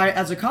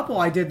 as a couple,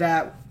 I did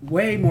that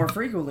way more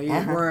frequently,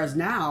 whereas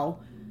now...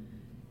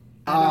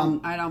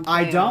 I don't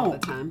play all the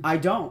time. I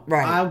don't.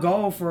 Right. I'll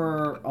go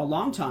for a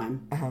long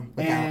time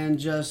and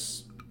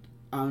just...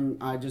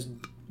 I just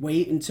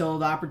wait until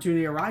the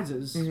opportunity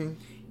arises.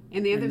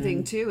 And the other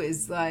thing too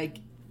is like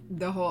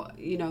the whole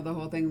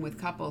thing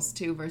with couples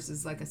too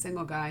versus like a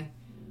single guy.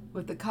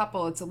 With the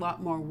couple, it's a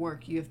lot more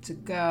work. You have to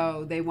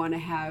go. They want to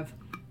have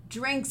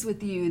drinks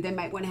with you. They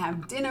might want to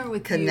have dinner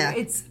with you.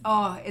 It's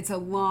a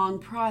long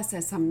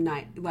process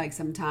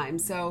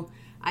sometimes. So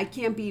I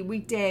can't be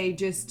weekday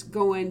just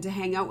going to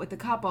hang out with the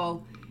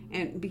couple,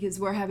 and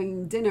because we're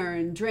having dinner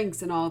and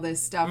drinks and all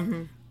this stuff.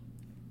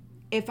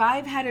 If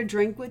I've had a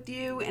drink with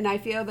you and I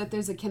feel that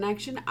there's a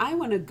connection, I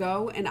want to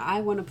go and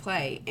I want to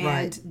play.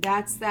 And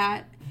that's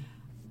that.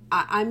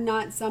 I'm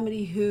not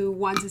somebody who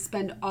wants to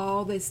spend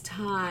all this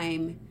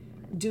time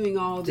doing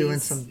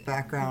some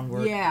background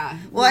work. Yeah.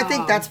 Well, I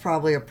think that's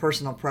probably a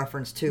personal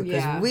preference too,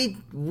 because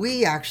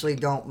we actually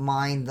don't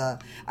mind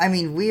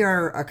we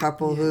are a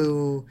couple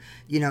who,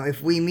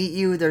 if we meet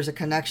you, there's a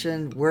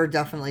connection, we're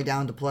definitely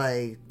down to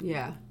play.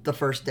 Yeah. The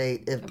first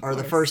date or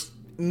the first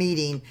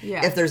meeting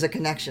if there's a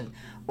connection.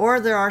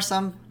 Or there are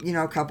some,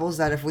 couples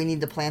that if we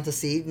need to plant a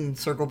seed and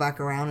circle back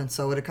around and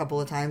sow it a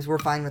couple of times, we're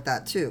fine with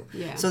that too.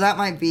 Yeah. So that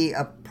might be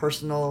a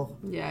personal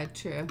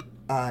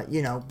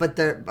But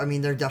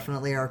there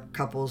definitely are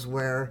couples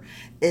where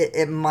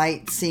it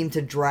might seem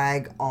to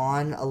drag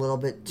on a little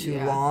bit too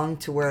long,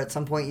 to where at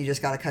some point you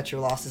just got to cut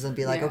your losses and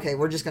be like, okay,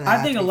 we're just going to.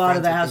 I think a lot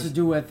of that has to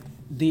do with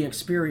the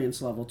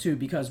experience level too,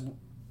 because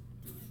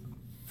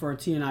for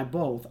T and I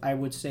both, I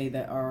would say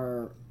that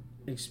our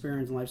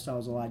experience and lifestyle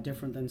is a lot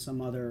different than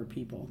some other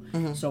people.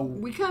 Mm-hmm. So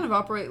we kind of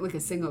operate like a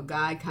single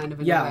guy kind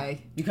of in a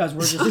way. Because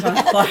we're just kind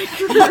of like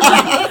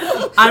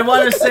I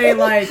want to say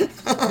like,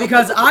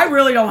 because I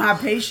really don't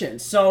have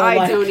patience. So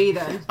I don't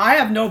either. I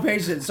have no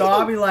patience. So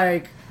I'll be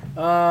like,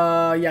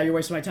 you're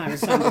wasting my time.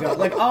 It's time to go.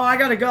 Like, oh, I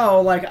gotta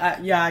go. Like, I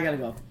gotta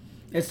go.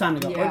 It's time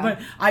to go. Yeah.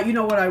 But you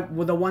know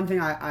what? The one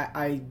thing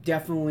I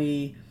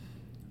definitely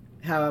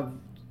have.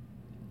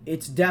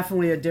 It's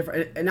definitely a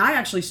different, and I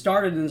actually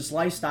started in this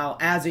lifestyle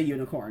as a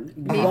unicorn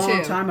a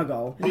long time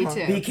ago. Me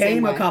too.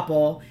 Became a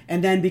couple,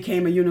 and then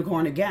became a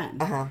unicorn again.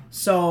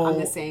 So on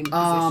the same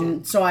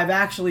position. So I've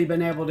actually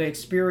been able to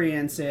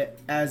experience it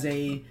as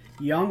a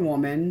young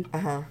woman,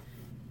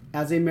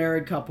 as a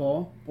married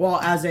couple, well,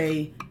 as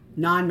a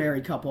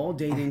non-married couple,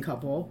 dating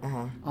couple.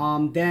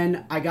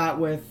 Then I got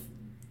with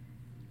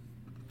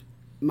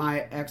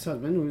my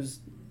ex-husband,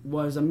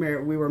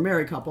 we were a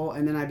married couple,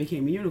 and then I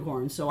became a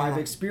unicorn. So I've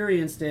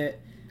experienced it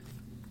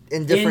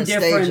in different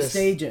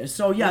stages.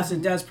 So yes,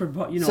 it does.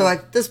 So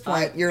at this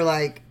point, you're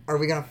like, are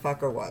we gonna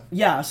fuck or what?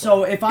 Yeah.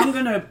 So if I'm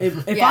gonna,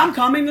 if I'm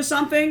coming to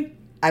something,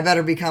 I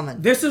better be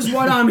coming. This is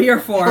what I'm here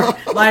for.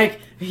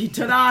 Like,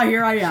 ta-da!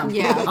 Here I am.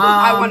 Yeah.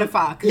 I want to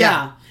fuck.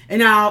 Yeah. And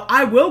now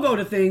I will go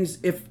to things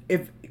if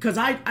because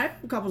I have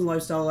a couples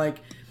lifestyle, like.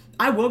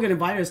 I will get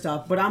invited to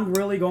stuff, but I'm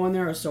really going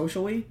there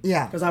socially.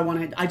 Yeah. Because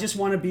I just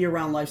want to be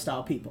around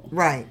lifestyle people.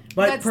 Right.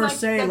 But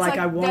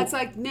I won't. That's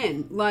like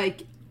Nin.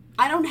 Like,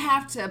 I don't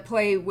have to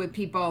play with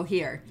people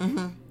here.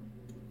 Mm-hmm.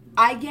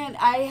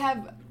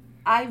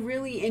 I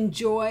really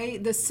enjoy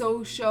the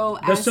social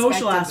aspect. The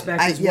social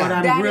aspect is what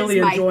I'm really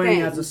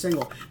enjoying as a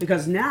single.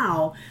 Because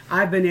now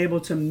I've been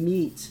able to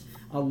meet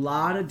a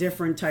lot of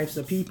different types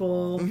of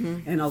people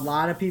and a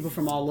lot of people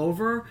from all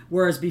over,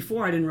 whereas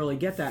before I didn't really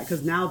get that,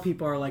 because now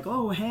people are like,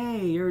 oh,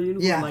 hey, you're a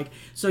unicorn. Like,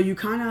 so you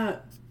kind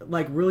of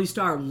like really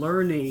start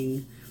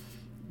learning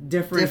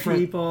different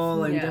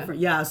people and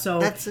different so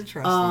that's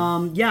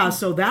interesting.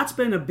 So that's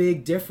been a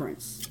big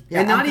difference.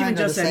 And not even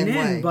just at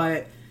NIN,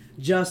 but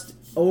just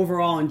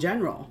overall in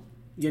general.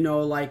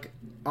 Like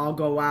I'll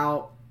go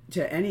out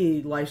to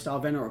any lifestyle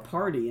event or a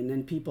party, and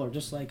then people are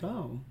just like,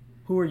 oh,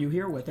 who are you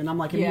here with? And I'm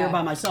like, I'm here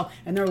by myself.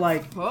 And they're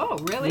like, oh,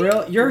 really?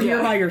 You're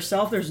here by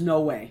yourself? There's no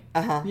way.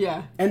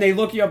 Yeah. And they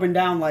look you up and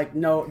down like,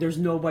 no, there's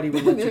nobody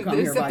would let you come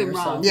here by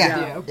yourself.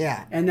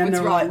 Yeah. And then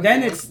they're like,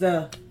 then it's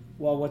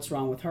well, what's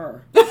wrong with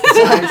her? She's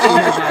here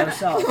by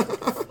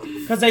herself.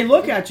 Because they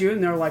look at you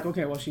and they're like,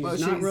 okay, well,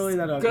 she's not really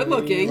that ugly. Good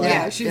looking.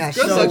 Yeah, she's good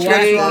so looking.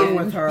 What's wrong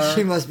with her?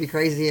 She must be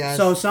crazy.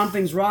 So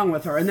something's wrong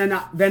with her. And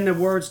then the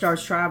word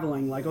starts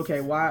traveling. Like,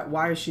 okay,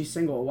 why is she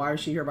single? Why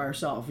is she here by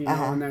herself?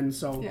 And then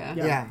so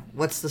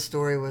what's the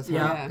story with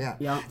her?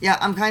 Yeah.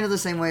 I'm kind of the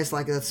same way. It's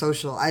like the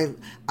social. I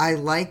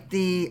like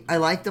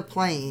the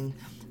playing,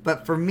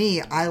 but for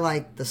me, I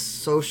like the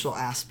social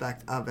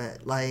aspect of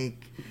it.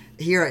 Like.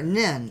 Here at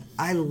NIN,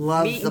 I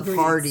love the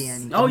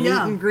partying. Meet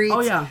and greets.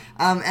 Oh, yeah.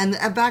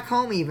 And back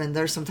home even,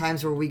 there's some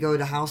times where we go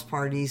to house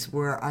parties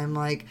where I'm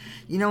like,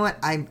 you know what,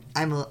 I'm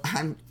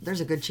there's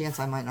a good chance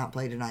I might not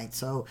play tonight.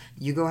 So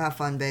you go have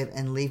fun, babe,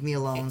 and leave me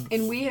alone.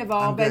 And we have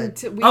all been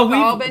to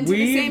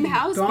the same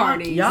house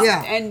parties.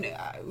 Yeah.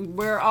 And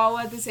we're all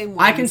at the same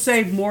ones. I can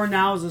say more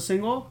now as a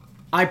single.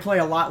 I play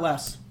a lot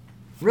less.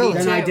 Really?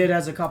 Than I did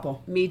as a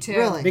couple. Me too.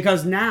 Really?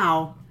 Because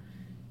now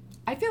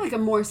I feel like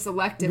I'm more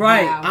selective now.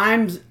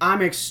 Right.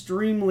 I'm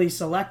extremely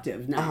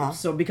selective now.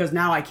 So because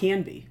now I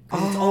can be.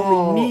 Because it's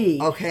only me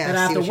that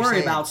I have to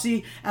worry about.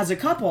 See, as a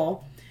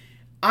couple,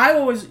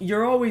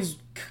 you're always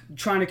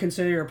trying to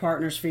consider your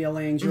partner's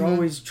feelings. You're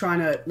always trying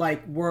to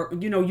like work.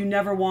 You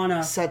never want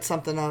to set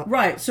something up.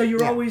 Right. So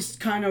you're always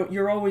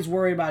always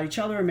worried about each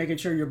other and making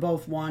sure you're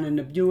both wanting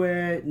to do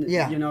it. And,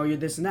 you're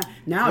this and that.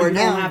 Now you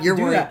don't have to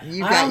do that.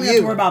 I only have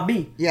to worry about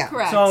me. Yeah.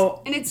 Correct.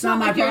 So and it's not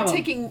like you're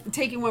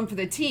taking one for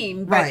the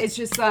team, but it's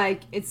just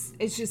like it's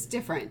just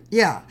different.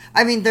 Yeah.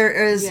 I mean,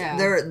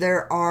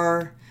 there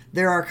are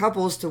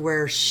couples to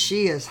where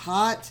she is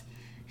hot.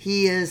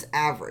 He is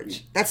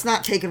average. That's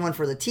not taking one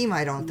for the team,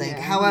 I don't think.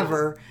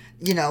 However,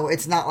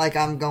 it's not like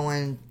I'm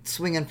going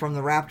swinging from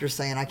the Raptors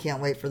saying I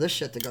can't wait for this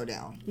shit to go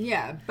down.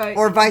 Yeah, but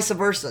or vice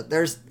versa.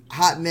 There's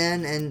hot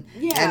men and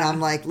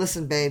I'm like,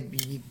 listen, babe,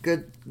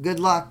 good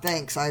luck,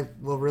 thanks. I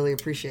will really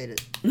appreciate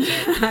it. So,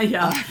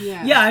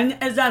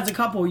 and as a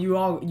couple, you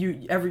find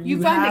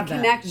a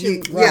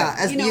connection.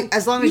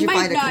 As long as you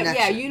find a connection.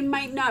 Yeah, you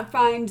might not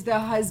find the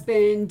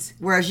husband.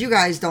 Whereas you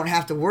guys don't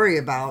have to worry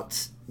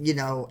about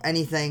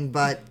anything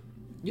but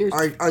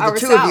are the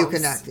ourselves. two of you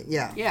connected?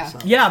 Yeah. So.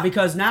 Yeah,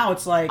 because now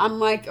it's like I'm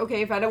like,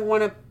 okay, if I don't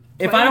want to.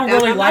 If I don't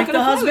really like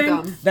the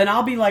husband, then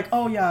I'll be like,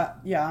 oh yeah,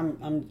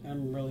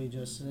 I'm really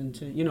just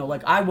into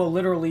like I will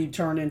literally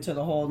turn into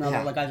the whole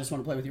another like I just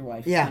want to play with your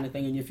wife kind of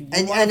thing, and if you you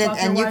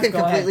can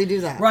completely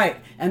do that, right?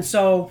 And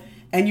so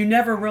and you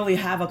never really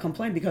have a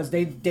complaint because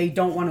they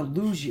don't want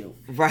to lose you.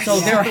 Right. So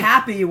they're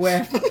happy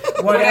with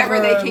whatever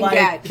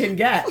they can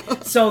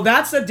get. So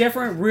that's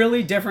a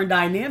really different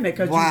dynamic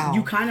because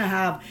you kind of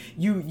have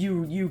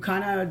you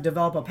kind of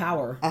develop a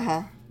power.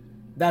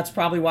 That's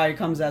probably why it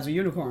comes as a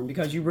unicorn,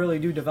 because you really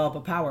do develop a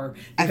power.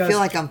 I feel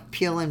like I'm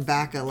peeling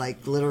back a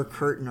glitter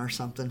curtain or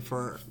something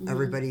for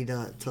everybody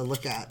to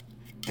look at.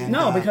 And,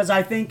 because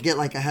I think get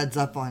like a heads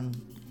up on.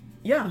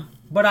 Yeah,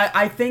 but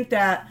I think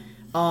that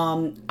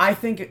I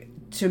think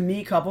to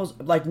me, couples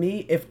like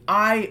me, if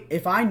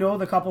I know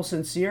the couple's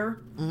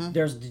sincere,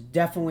 there's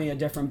definitely a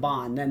different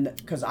bond than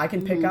because I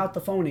can pick out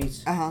the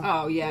phonies.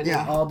 Oh yeah,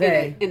 no. All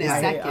day in a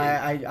second.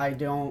 I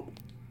don't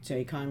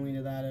take kindly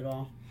to that at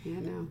all. Yeah,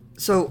 no.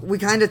 So we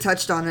kind of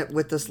touched on it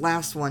with this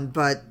last one,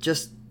 but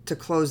just to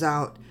close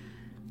out,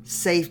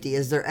 safety.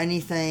 Is there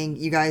anything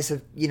you guys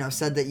have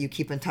said that you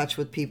keep in touch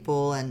with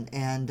people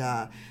and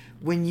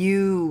when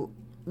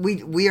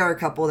we are a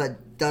couple that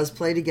does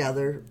play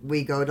together.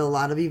 We go to a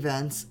lot of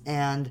events,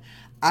 and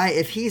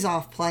if he's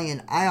off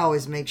playing, I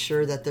always make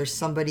sure that there's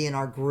somebody in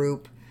our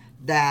group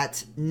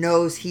that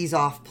knows he's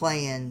off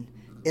playing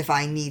if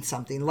I need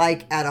something,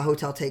 like at a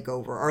hotel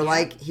takeover or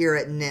like here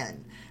at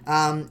NIN.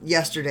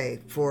 Yesterday,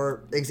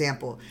 for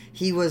example,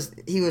 he was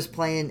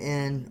playing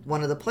in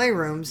one of the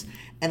playrooms,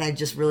 and I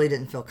just really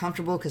didn't feel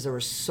comfortable because there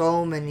were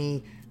so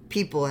many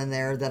people in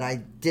there that I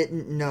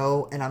didn't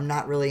know, and I'm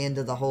not really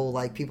into the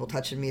whole people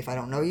touching me if I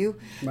don't know you.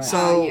 Right.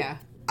 So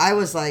I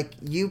was like,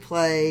 you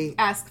play.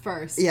 Ask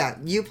first. Yeah,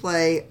 you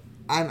play.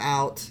 I'm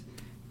out.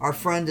 Our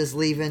friend is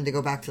leaving to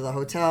go back to the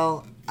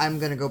hotel. I'm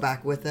going to go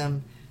back with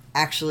him.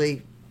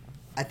 Actually,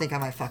 I think I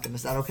might fuck him.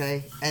 Is that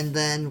okay? And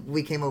then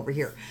we came over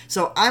here.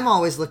 So I'm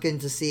always looking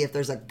to see if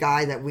there's a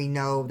guy that we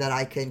know that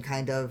I can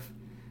kind of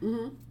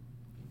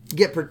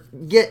get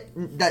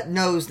that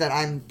knows that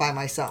I'm by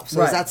myself.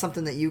 So is that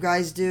something that you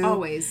guys do?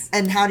 Always.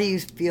 And how do you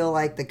feel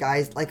like the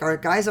guys, are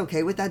guys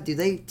okay with that? Do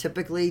they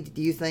typically,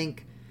 do you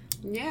think,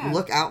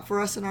 look out for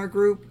us in our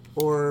group?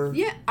 Or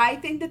yeah, I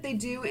think that they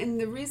do, and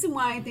the reason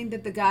why I think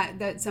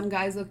that some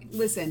guys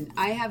listen,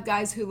 I have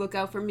guys who look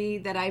out for me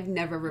that I've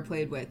never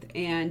replayed with,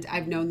 and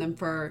I've known them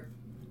for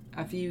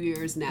a few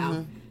years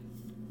now.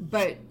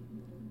 But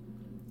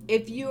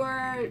if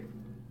you're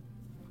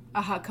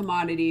a hot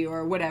commodity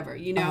or whatever,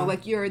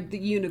 you're the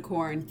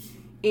unicorn,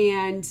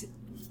 and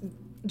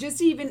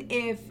just even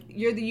if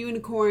you're the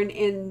unicorn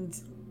and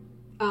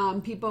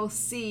people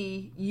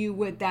see you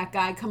with that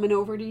guy coming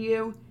over to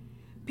you,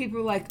 people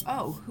are like,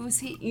 oh, who's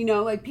he?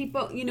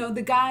 People,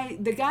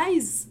 the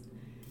guy's,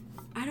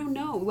 I don't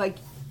know.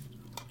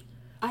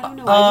 I don't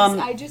know.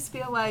 I just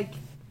feel like.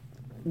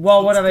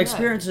 Well, what I've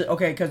experienced,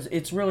 because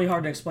it's really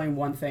hard to explain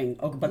one thing.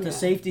 Okay, but the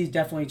safety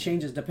definitely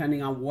changes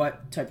depending on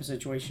what type of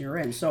situation you're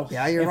in. So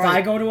if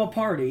I go to a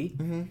party,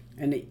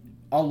 and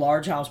a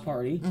large house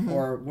party,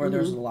 or where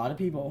there's a lot of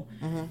people,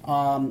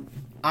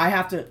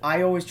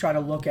 I always try to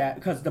look at,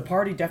 because the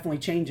party definitely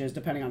changes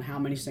depending on how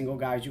many single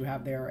guys you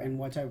have there and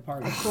what type of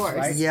party. Of course.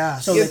 Right? Yeah.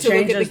 So it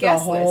changes the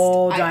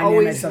whole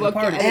dynamics of the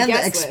party. And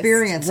the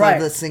experience of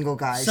the single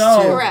guys,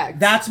 so, too. Correct.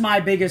 That's my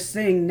biggest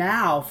thing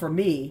now for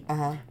me.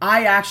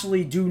 I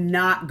actually do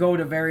not go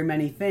to very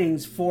many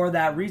things for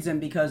that reason,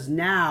 because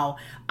now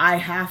I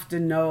have to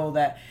know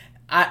that,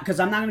 because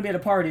I'm not going to be at a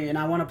party and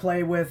I want to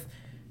play with,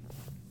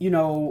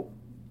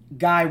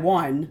 guy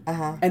 1,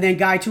 and then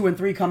guy 2 and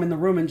 3 come in the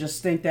room and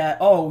just think that,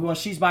 oh, well,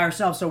 she's by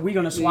herself, so we're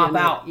gonna swap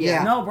out.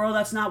 Yeah. No, bro,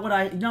 that's not what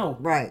I know.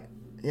 Right.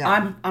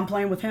 Yeah. I'm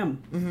playing with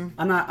him.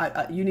 I'm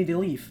not. You need to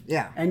leave.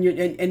 Yeah.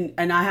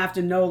 And I have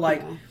to know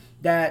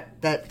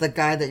that the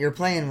guy that you're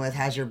playing with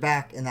has your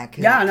back in that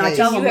case. Yeah, and I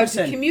tell him, you have to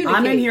listen, communicate.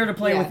 I'm in here to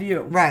play with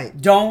you.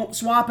 Right. Don't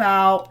swap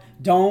out.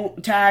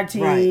 Don't tag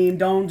team.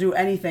 Don't do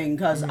anything,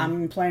 because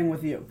I'm playing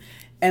with you.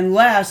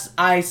 Unless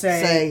I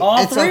say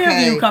all 3 of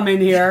you come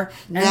in here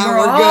and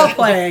we're all good.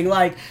 Playing,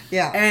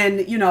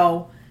 and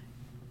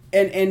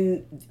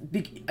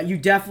you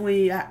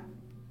definitely,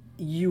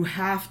 you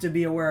have to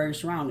be aware of your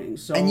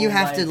surroundings. So, and you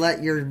have to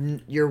let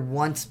your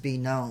wants be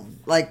known.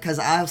 Because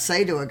I'll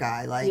say to a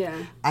guy,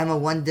 I'm a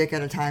one dick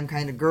at a time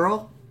kind of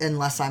girl,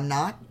 unless I'm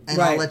not,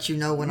 and I'll let you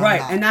know when I'm not.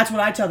 Right, and that's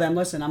what I tell them.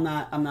 Listen, I'm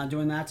not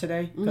doing that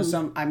today, because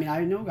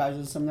I know guys,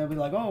 and some they'll be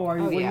like, oh, what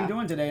are you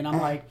doing today? And I'm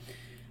like,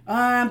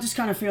 I'm just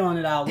kind of feeling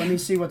it out. Let me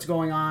see what's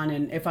going on,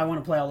 and if I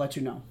want to play, I'll let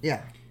you know.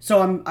 Yeah.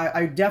 So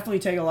I definitely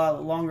take a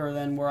lot longer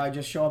than where I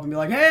just show up and be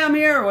like, hey, I'm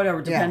here, or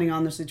whatever, depending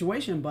on the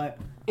situation.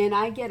 And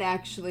I get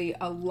actually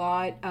a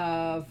lot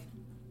of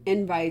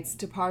invites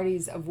to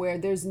parties of where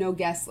there's no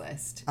guest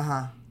list.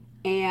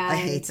 And I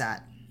hate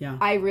that. Yeah.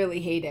 I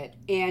really hate it.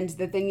 And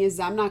the thing is,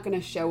 I'm not going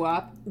to show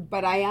up,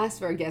 but I ask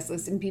for a guest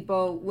list, and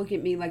people look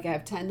at me like I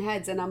have 10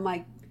 heads, and I'm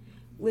like,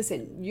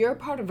 listen, you're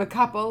part of a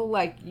couple,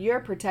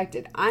 you're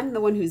protected. I'm the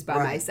one who's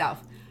by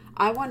myself.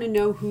 I want to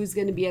know who's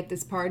going to be at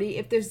this party,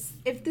 if this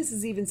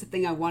is even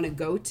something I want to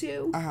go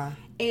to.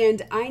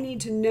 And I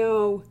need to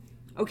know,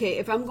 okay,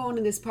 if I'm going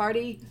to this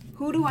party,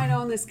 who do I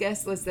know on this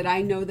guest list that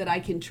I know that I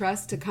can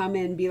trust to come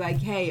in and be like,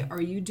 hey,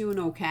 are you doing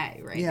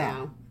okay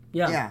now?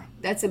 Yeah.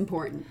 That's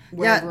important.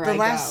 Wherever the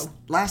I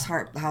last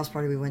house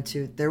party we went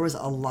to, there was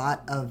a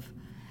lot of,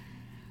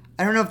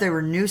 I don't know if they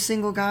were new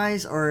single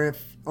guys or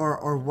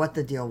what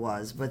the deal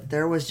was, but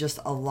there was just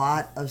a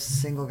lot of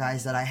single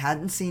guys that I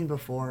hadn't seen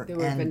before. They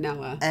were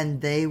vanilla.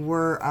 And they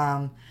were,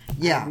 I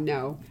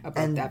know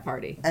about that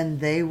party. And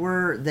they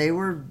were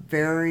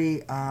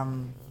very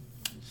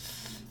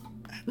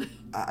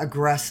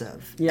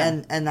aggressive.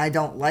 Yeah. And I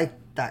don't like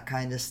that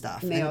kind of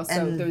stuff. And they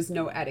also, there's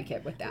no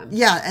etiquette with them.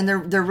 Yeah, and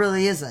there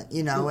really isn't,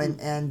 you know,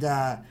 and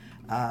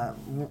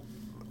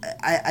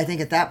I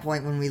think at that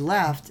point when we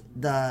left,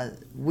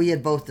 we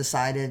had both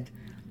decided,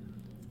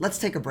 let's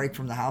take a break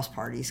from the house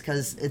parties,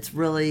 because it's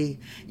really,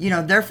 you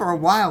know, there for a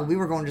while we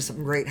were going to some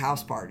great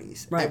house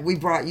parties. Right. We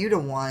brought you to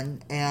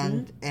one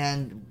and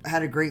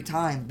had a great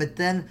time, but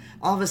then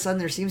all of a sudden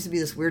there seems to be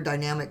this weird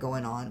dynamic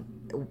going on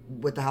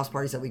with the house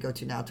parties that we go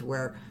to now, to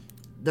where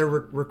they're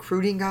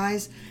recruiting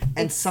guys,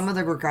 and some of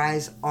the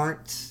guys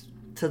aren't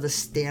to the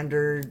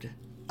standard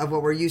of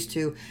what we're used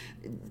to,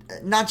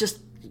 not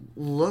just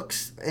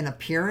looks and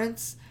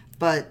appearance,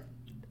 but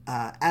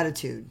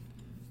attitude.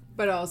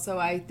 But also,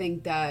 I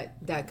think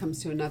that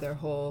comes to another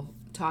whole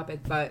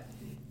topic, but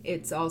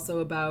it's also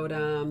about,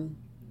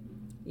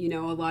 you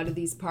know, a lot of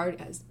these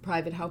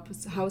private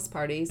house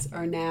parties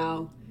are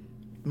now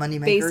money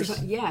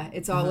makers.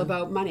 It's all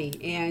about money,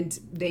 and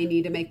they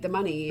need to make the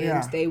money,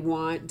 and they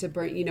want to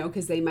bring, you know,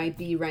 because they might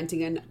be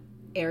renting an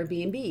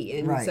Airbnb,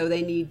 and so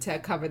they need to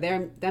cover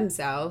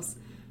themselves.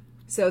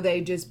 So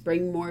they just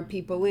bring more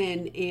people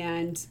in,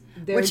 and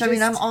I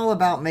mean, I'm all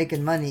about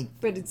making money,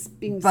 but it's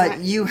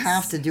you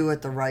have to do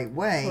it the right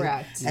way.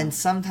 Correct. And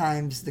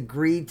sometimes the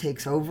greed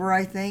takes over,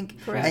 I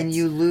think. Correct. And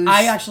you lose.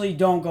 I actually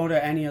don't go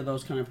to any of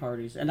those kind of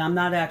parties, and I'm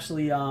not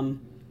actually. I'm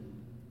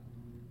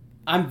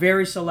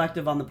very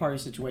selective on the party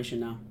situation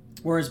now.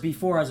 Whereas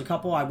before, as a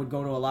couple, I would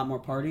go to a lot more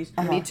parties.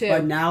 Me too.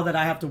 But now that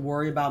I have to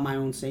worry about my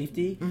own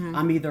safety,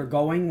 I'm either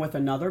going with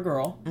another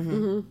girl,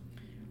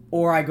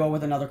 or I go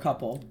with another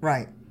couple.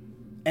 Right.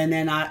 And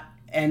then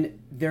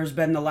there's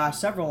been the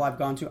last several I've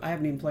gone to, I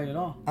haven't even played at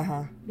all.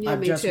 Yeah,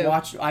 I've just too.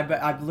 watched.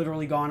 I've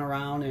literally gone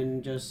around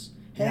and just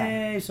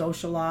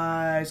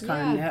socialized,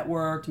 kind of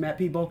networked, met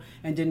people,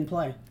 and didn't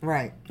play.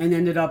 Right. And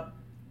ended up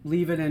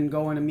leaving and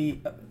going to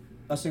meet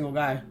a single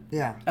guy.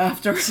 Yeah.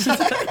 After.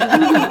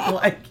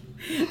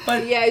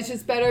 But yeah, it's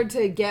just better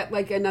to get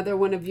like another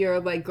one of your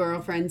like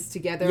girlfriends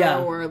together,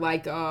 or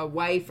like a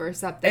wife or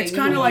something. It's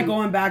kind of like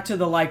going back to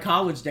the like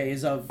college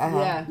days of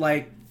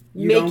like.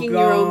 You making don't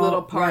go, your own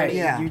little party. Right.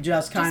 Yeah. You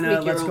just kind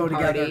of let's go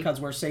together party.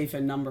 Because we're safe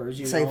in numbers.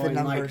 Safe in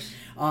numbers.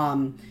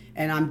 Like,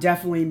 and I'm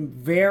definitely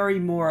very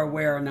more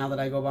aware now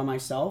that I go by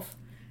myself.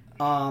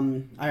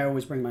 I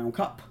always bring my own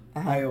cup.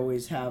 I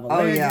always have a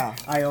lid.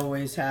 I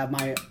always have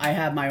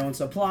my own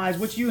supplies,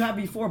 which you have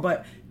before.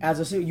 But as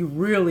a single, you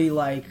really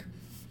like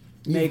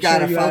make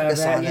sure you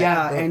focus on it.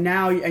 Yeah,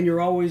 and you're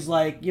always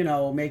like, you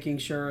know, making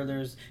sure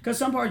because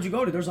some parties you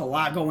go to, there's a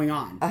lot going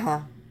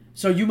on.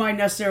 So you might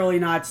necessarily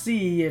not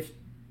see if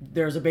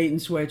there's a bait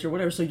and switch or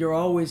whatever, so you're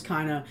always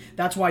kind of.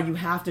 That's why you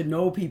have to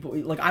know people.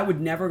 Like I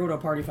would never go to a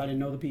party if I didn't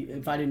know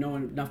if I didn't know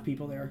enough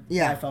people there.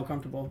 I felt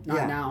comfortable.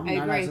 Not now. I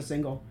agree. As a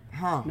single.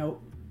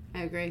 Nope.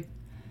 I agree.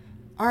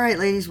 All right,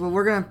 ladies. Well,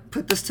 we're going to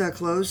put this to a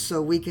close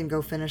so we can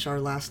go finish our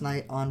last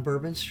night on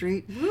Bourbon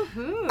Street.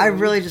 Woohoo! I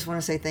really just want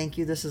to say thank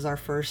you. This is our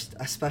first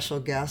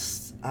special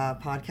guest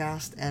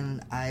podcast,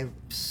 and I'm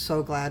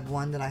so glad,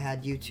 one, that I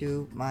had you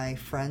two, my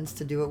friends,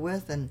 to do it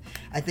with. And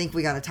I think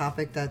we got a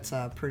topic that's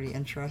pretty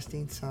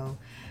interesting, so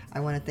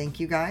I want to thank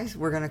you guys.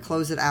 We're going to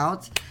close it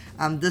out.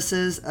 This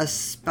is a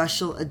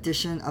special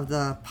edition of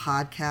the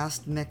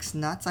podcast Mixed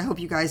Nuts. I hope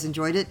you guys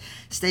enjoyed it.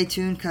 Stay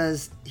tuned,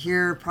 because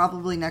here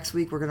probably next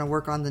week we're going to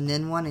work on the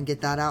Nin one and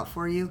get that out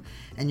for you,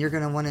 and you're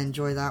going to want to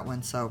enjoy that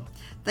one. So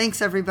thanks,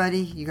 everybody.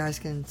 You guys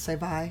can say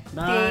bye.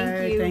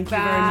 Bye. Thank you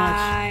very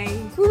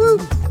much.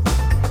 Woo-hoo.